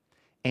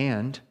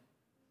 And,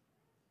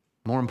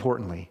 more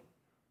importantly,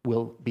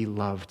 will be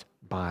loved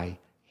by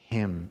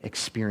him,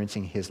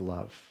 experiencing his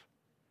love.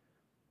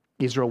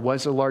 Israel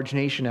was a large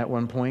nation at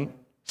one point.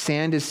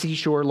 Sand is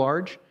seashore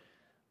large.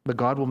 But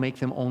God will make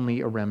them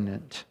only a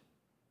remnant.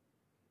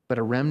 But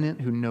a remnant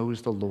who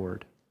knows the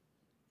Lord.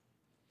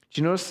 Do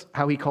you notice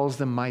how he calls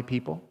them my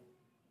people?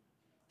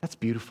 That's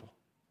beautiful.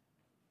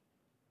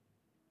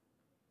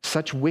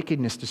 Such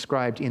wickedness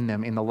described in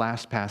them in the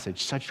last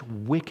passage. Such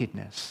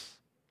wickedness.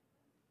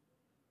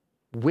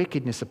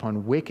 Wickedness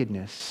upon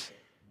wickedness.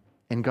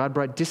 And God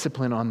brought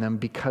discipline on them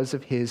because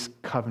of his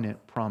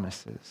covenant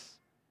promises.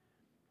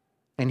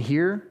 And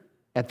here,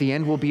 at the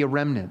end, will be a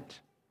remnant.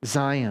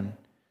 Zion,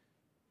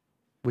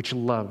 which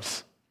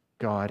loves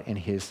God and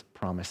his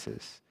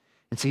promises.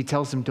 And so he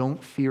tells them,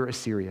 don't fear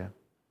Assyria.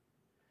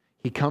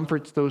 He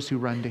comforts those who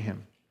run to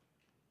him.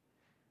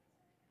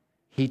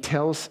 He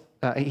tells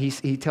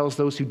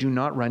those who do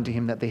not run to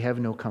him that they have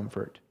no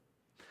comfort.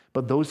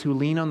 But those who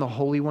lean on the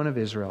Holy One of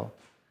Israel,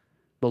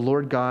 the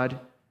Lord God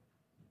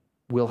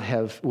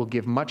will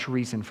give much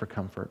reason for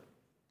comfort.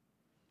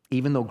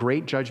 Even though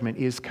great judgment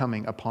is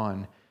coming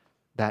upon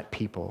that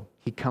people,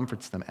 he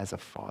comforts them as a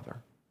father.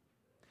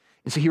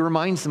 And so he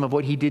reminds them of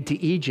what he did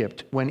to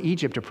Egypt when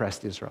Egypt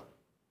oppressed Israel.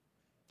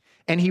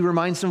 And he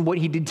reminds them of what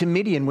he did to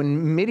Midian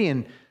when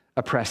Midian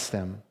oppressed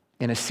them.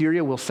 And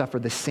Assyria will suffer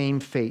the same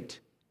fate.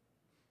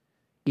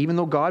 Even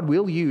though God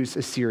will use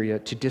Assyria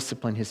to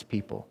discipline his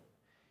people.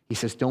 He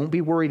says, don't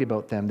be worried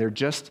about them. They're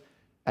just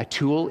a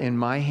tool in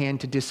my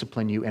hand to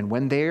discipline you. And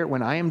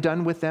when I am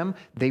done with them,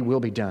 they will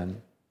be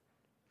done.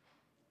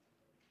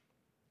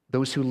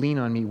 Those who lean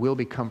on me will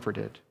be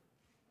comforted,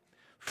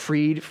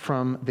 freed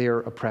from their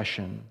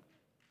oppression.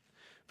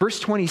 Verse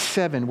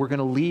 27, we're going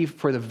to leave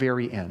for the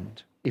very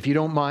end. If you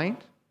don't mind,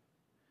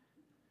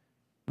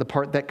 the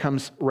part that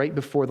comes right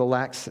before the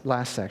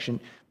last section,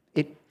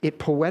 it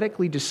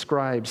poetically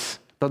describes,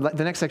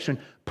 the next section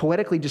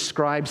poetically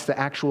describes the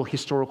actual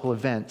historical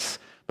events.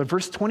 But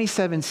verse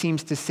 27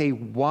 seems to say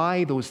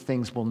why those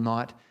things will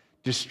not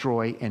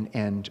destroy and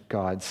end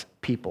God's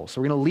people.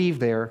 So we're going to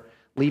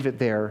leave it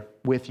there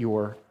with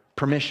your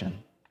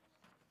permission.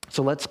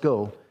 So let's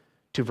go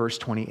to verse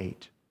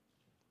 28.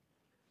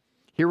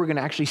 Here we're going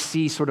to actually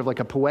see sort of like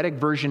a poetic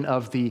version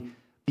of the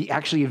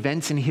actually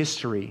events in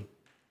history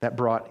that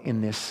brought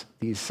in this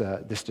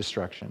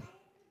destruction.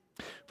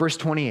 Verse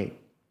 28.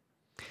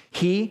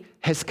 He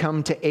has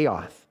come to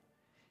Aoth.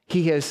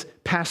 He has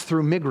passed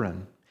through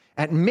Migron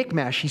At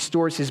Michmash, he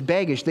stores his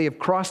baggage. They have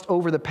crossed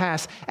over the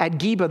pass. At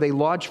Geba, they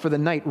lodge for the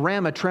night.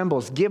 Ramah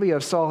trembles. Gibeah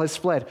of Saul has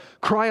fled.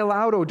 Cry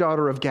aloud, O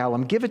daughter of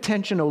Gallim. Give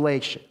attention, O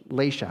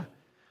Laisha.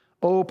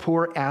 O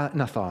poor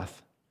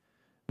Anathoth.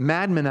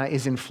 Madmenah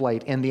is in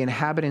flight, and the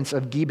inhabitants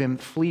of Gebim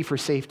flee for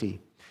safety.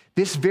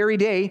 This very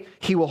day,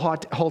 he will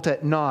halt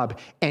at Nob,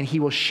 and he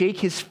will shake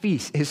his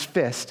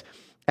fist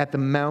at the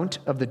mount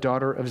of the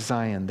daughter of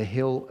Zion, the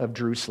hill of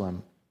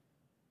Jerusalem.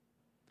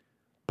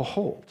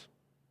 Behold,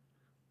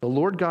 the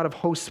Lord God of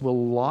hosts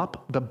will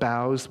lop the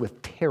boughs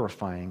with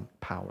terrifying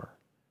power.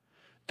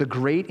 The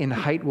great in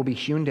height will be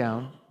hewn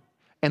down,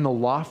 and the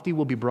lofty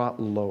will be brought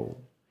low.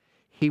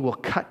 He will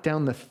cut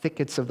down the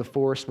thickets of the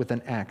forest with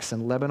an axe,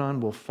 and Lebanon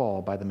will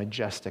fall by the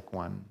majestic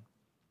one.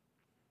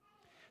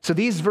 So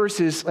these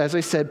verses, as I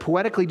said,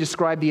 poetically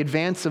describe the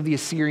advance of the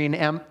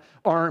Assyrian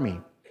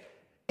army.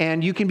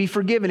 And you can be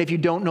forgiven if you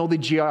don't know the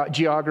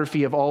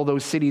geography of all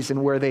those cities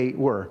and where they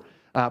were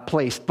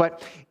placed.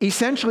 But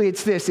essentially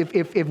it's this.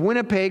 If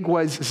Winnipeg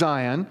was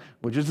Zion,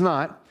 which it's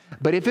not,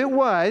 but if it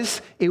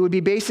was, it would be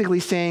basically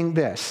saying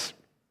this,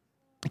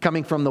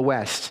 coming from the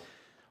west.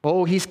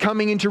 Oh, he's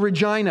coming into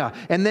Regina,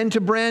 and then to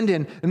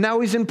Brandon, and now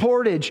he's in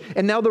Portage,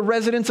 and now the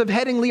residents of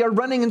Headingley are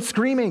running and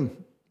screaming.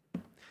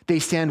 They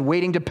stand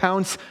waiting to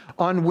pounce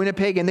on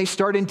Winnipeg, and they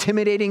start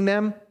intimidating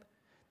them.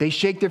 They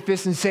shake their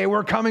fists and say,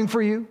 we're coming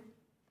for you.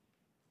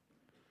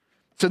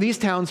 So these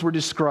towns that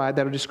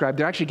are described,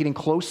 they're actually getting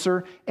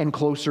closer and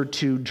closer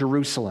to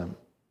Jerusalem.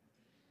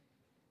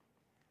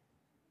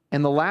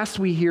 And the last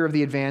we hear of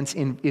the advance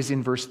is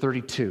in verse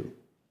 32.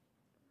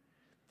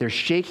 They're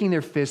shaking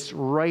their fists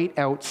right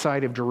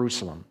outside of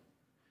Jerusalem.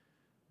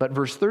 But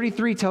verse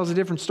 33 tells a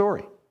different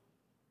story.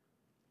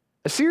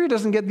 Assyria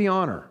doesn't get the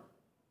honor,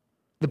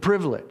 the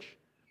privilege,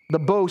 the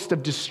boast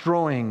of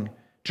destroying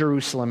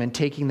Jerusalem and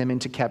taking them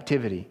into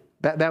captivity.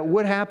 That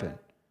would happen.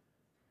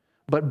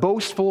 But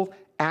boastful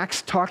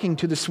axe talking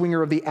to the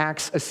swinger of the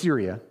axe,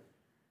 Assyria,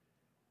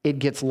 it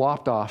gets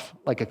lopped off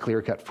like a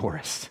clear-cut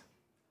forest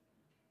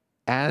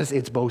as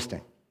it's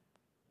boasting.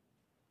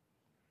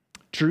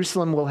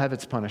 Jerusalem will have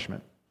its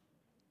punishment.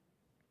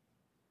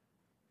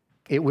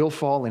 It will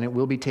fall and it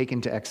will be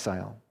taken to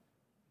exile,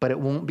 but it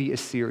won't be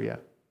Assyria.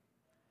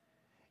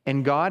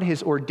 And God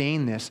has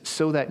ordained this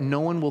so that no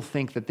one will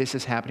think that this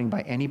is happening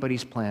by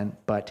anybody's plan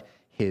but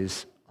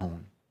his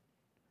own.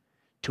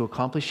 To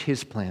accomplish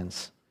his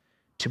plans,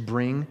 to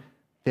bring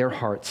their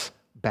hearts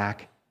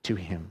back to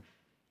him,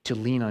 to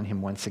lean on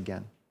him once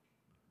again.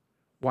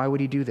 Why would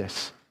he do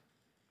this?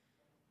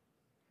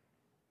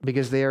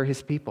 Because they are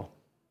his people.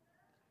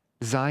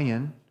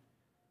 Zion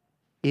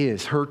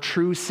is. Her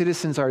true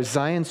citizens are.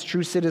 Zion's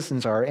true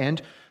citizens are.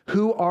 And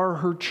who are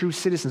her true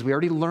citizens? We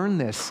already learned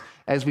this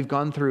as we've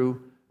gone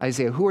through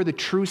Isaiah. Who are the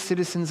true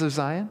citizens of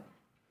Zion?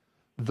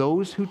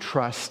 Those who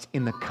trust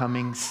in the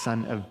coming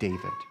Son of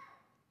David.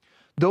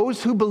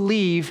 Those who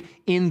believe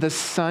in the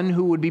Son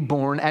who would be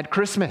born at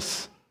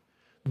Christmas.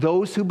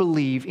 Those who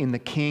believe in the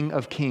King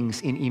of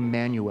Kings, in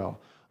Emmanuel.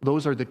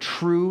 Those are the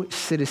true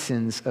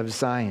citizens of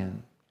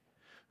Zion,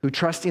 who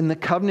trust in the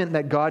covenant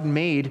that God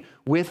made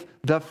with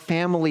the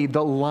family,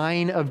 the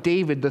line of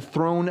David, the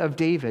throne of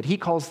David. He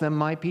calls them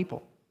my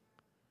people.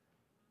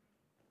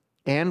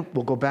 And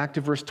we'll go back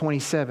to verse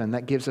 27.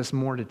 That gives us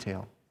more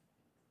detail.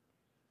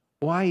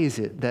 Why is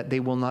it that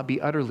they will not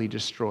be utterly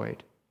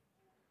destroyed,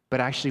 but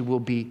actually will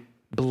be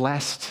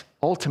blessed,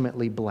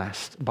 ultimately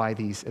blessed by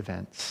these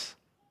events?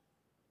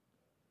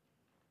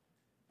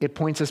 It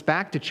points us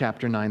back to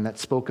chapter 9 that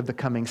spoke of the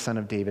coming Son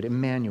of David,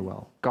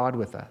 Emmanuel, God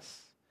with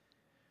us.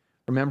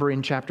 Remember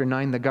in chapter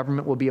 9, the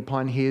government will be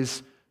upon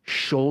his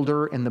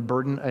shoulder and the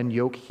burden and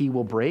yoke he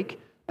will break.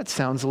 That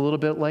sounds a little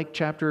bit like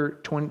chapter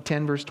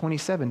 10, verse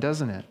 27,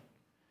 doesn't it?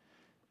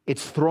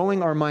 It's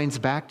throwing our minds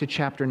back to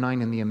chapter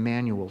 9 and the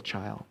Emmanuel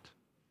child.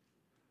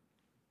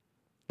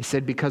 He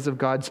said, because of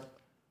God's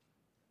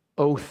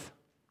oath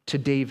to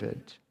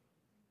David.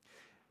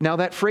 Now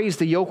that phrase,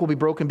 the yoke will be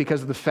broken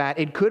because of the fat,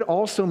 it could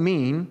also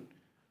mean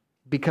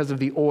because of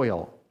the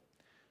oil.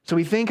 So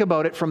we think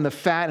about it from the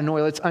fat and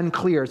oil, it's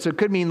unclear. So it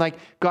could mean like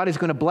God is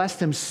going to bless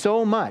them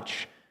so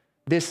much.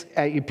 This,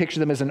 you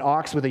picture them as an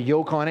ox with a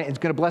yoke on it. It's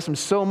going to bless them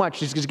so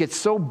much. It's going to get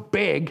so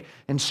big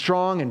and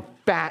strong and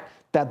fat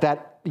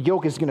that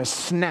yoke is going to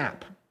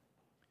snap.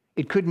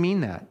 It could mean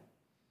that.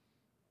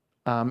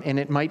 And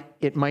it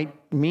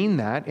might mean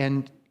that,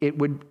 and it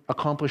would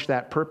accomplish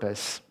that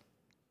purpose.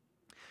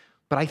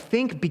 But I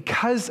think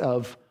because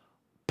of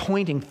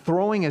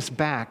throwing us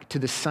back to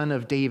the Son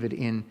of David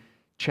in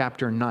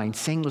chapter 9,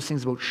 saying those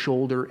things about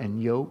shoulder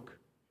and yoke,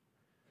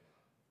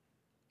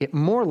 it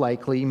more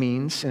likely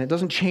means, and it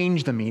doesn't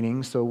change the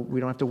meaning, so we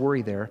don't have to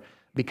worry there,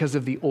 because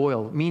of the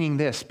oil, meaning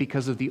this,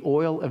 because of the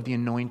oil of the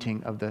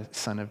anointing of the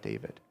Son of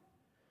David.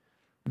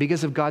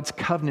 Because of God's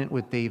covenant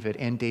with David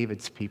and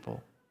David's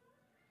people.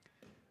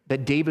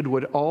 That David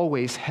would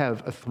always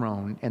have a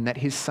throne, and that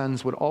his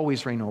sons would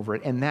always reign over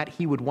it, and that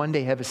he would one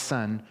day have a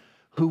son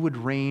who would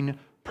reign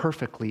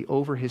perfectly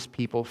over his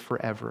people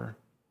forever.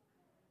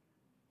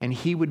 And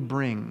he would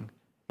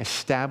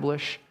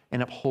establish,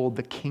 and uphold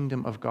the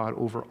kingdom of God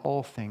over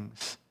all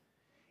things,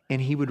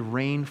 and he would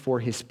reign for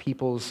his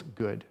people's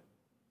good.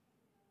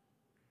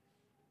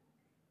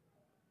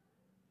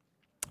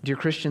 Dear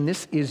Christian,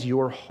 this is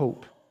your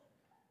hope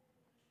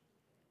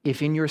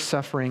if in your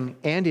suffering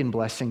and in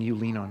blessing you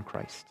lean on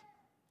Christ.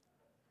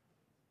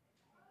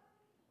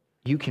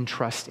 You can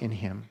trust in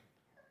him,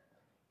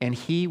 and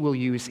he will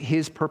use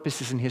his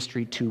purposes in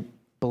history to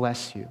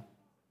bless you.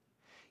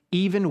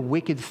 Even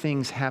wicked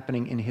things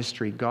happening in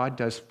history, God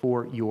does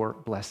for your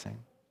blessing.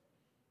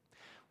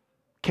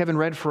 Kevin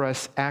read for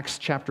us Acts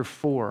chapter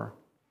 4,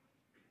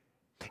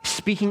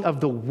 speaking of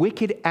the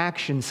wicked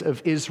actions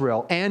of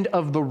Israel and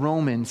of the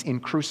Romans in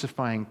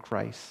crucifying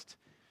Christ.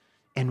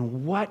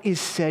 And what is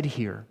said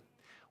here?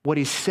 What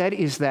is said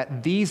is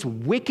that these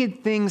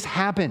wicked things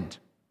happened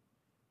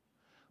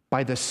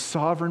by the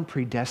sovereign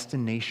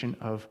predestination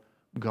of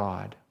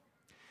God.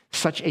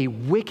 Such a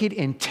wicked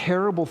and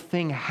terrible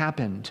thing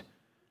happened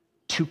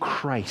to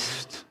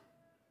Christ,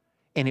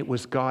 and it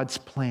was God's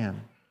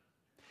plan.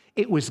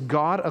 It was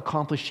God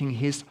accomplishing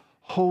his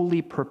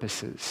holy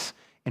purposes.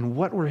 And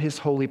what were his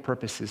holy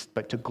purposes?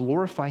 But to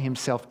glorify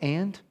himself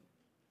and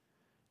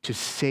to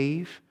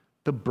save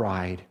the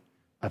bride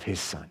of his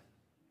Son.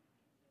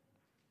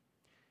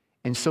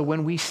 And so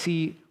when we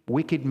see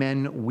wicked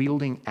men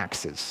wielding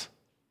axes,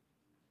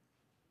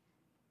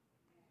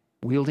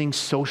 wielding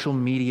social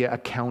media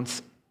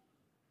accounts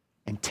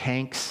and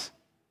tanks,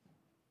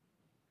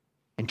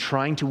 and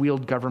trying to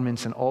wield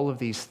governments and all of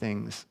these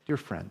things, dear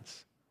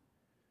friends,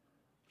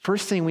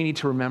 first thing we need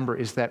to remember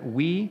is that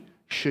we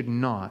should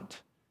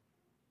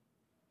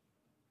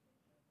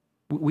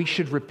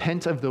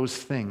repent of those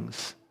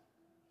things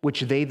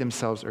which they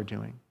themselves are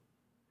doing.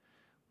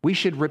 We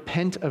should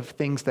repent of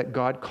things that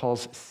God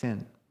calls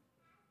sin.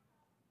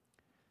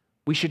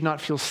 We should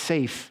not feel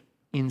safe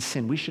in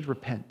sin. We should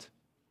repent.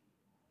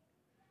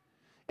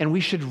 And we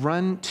should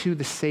run to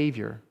the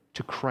Savior,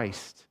 to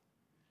Christ,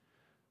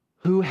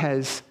 who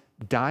has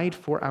died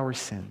for our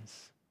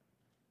sins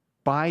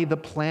by the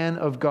plan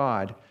of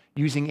God,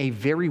 using a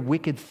very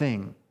wicked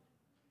thing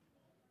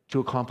to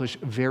accomplish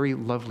very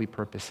lovely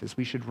purposes.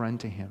 We should run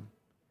to him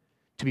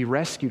to be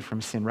rescued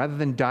from sin rather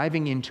than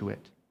diving into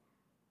it.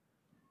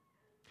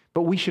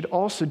 But what we should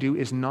also do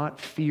is not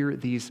fear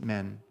these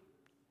men.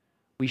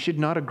 We should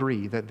not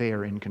agree that they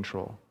are in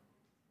control.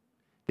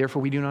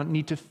 Therefore, we do not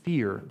need to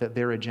fear that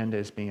their agenda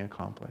is being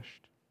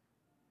accomplished.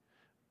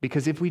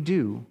 Because if we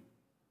do,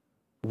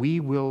 we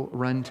will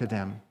run to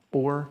them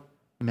or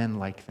men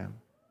like them.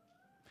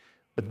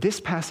 But this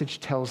passage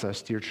tells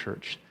us, dear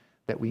church,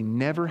 that we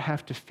never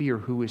have to fear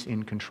who is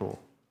in control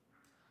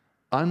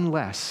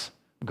unless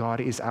God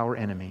is our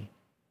enemy.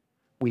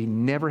 We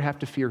never have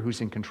to fear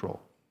who's in control.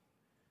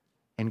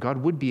 And God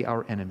would be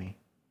our enemy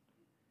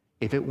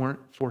if it weren't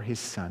for his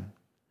Son,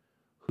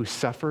 who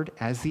suffered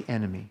as the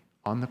enemy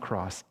on the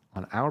cross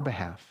on our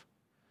behalf,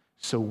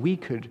 so we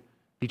could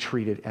be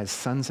treated as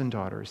sons and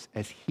daughters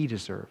as he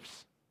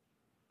deserves.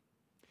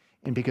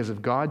 And because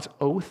of God's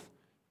oath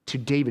to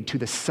David, to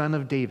the Son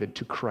of David,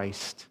 to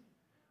Christ,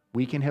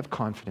 we can have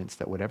confidence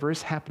that whatever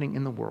is happening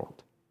in the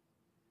world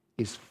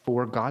is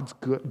for God's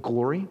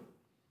glory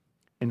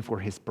and for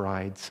his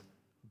bride's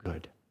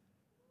good.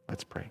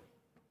 Let's pray.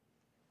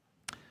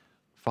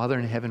 Father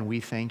in heaven, we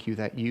thank you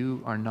that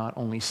you are not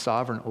only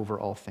sovereign over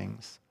all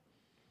things,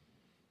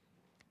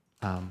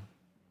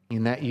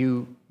 in that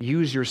you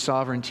use your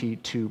sovereignty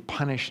to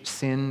punish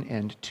sin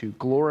and to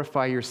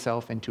glorify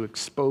yourself and to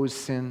expose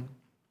sin.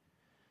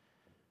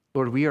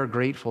 Lord, we are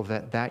grateful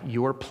that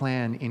your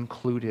plan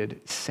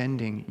included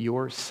sending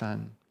your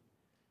Son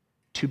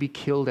to be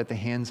killed at the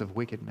hands of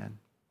wicked men,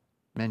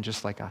 men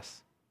just like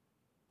us,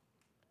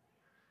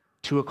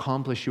 to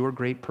accomplish your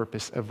great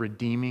purpose of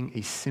redeeming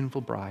a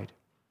sinful bride,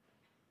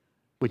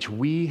 which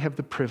we have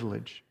the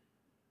privilege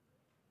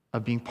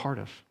of being part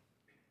of.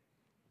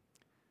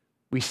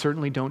 We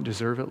certainly don't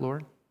deserve it,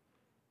 Lord.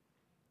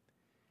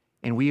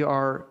 And we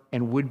are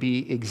and would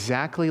be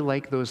exactly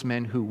like those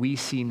men who we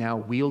see now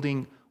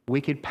wielding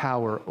wicked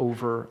power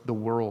over the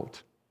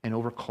world and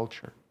over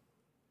culture.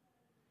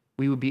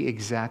 We would be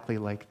exactly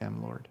like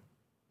them, Lord,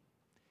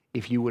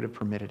 if you would have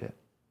permitted it.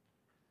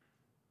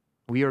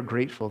 We are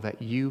grateful that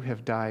you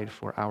have died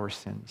for our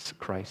sins,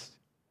 Christ,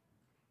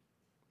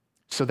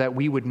 so that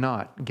we would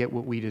not get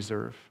what we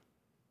deserve,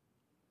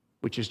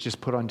 which is just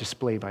put on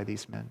display by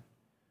these men,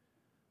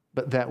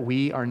 but that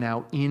we are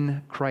now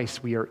in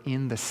Christ. We are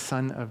in the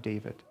Son of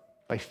David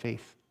by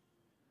faith.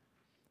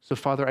 So,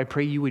 Father, I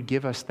pray you would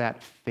give us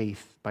that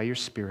faith by your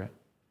Spirit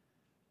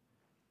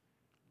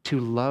to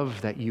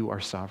love that you are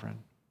sovereign,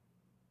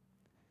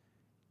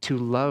 to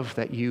love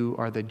that you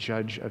are the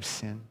judge of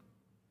sin,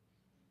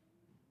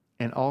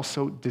 and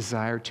also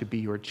desire to be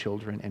your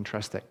children and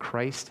trust that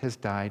Christ has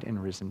died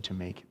and risen to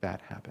make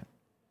that happen.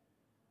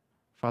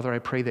 Father, I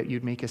pray that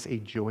you'd make us a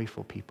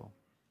joyful people,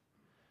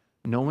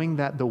 knowing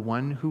that the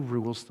one who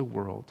rules the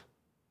world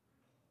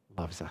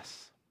loves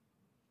us.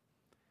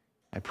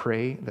 I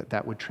pray that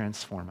that would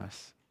transform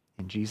us.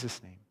 In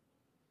Jesus' name.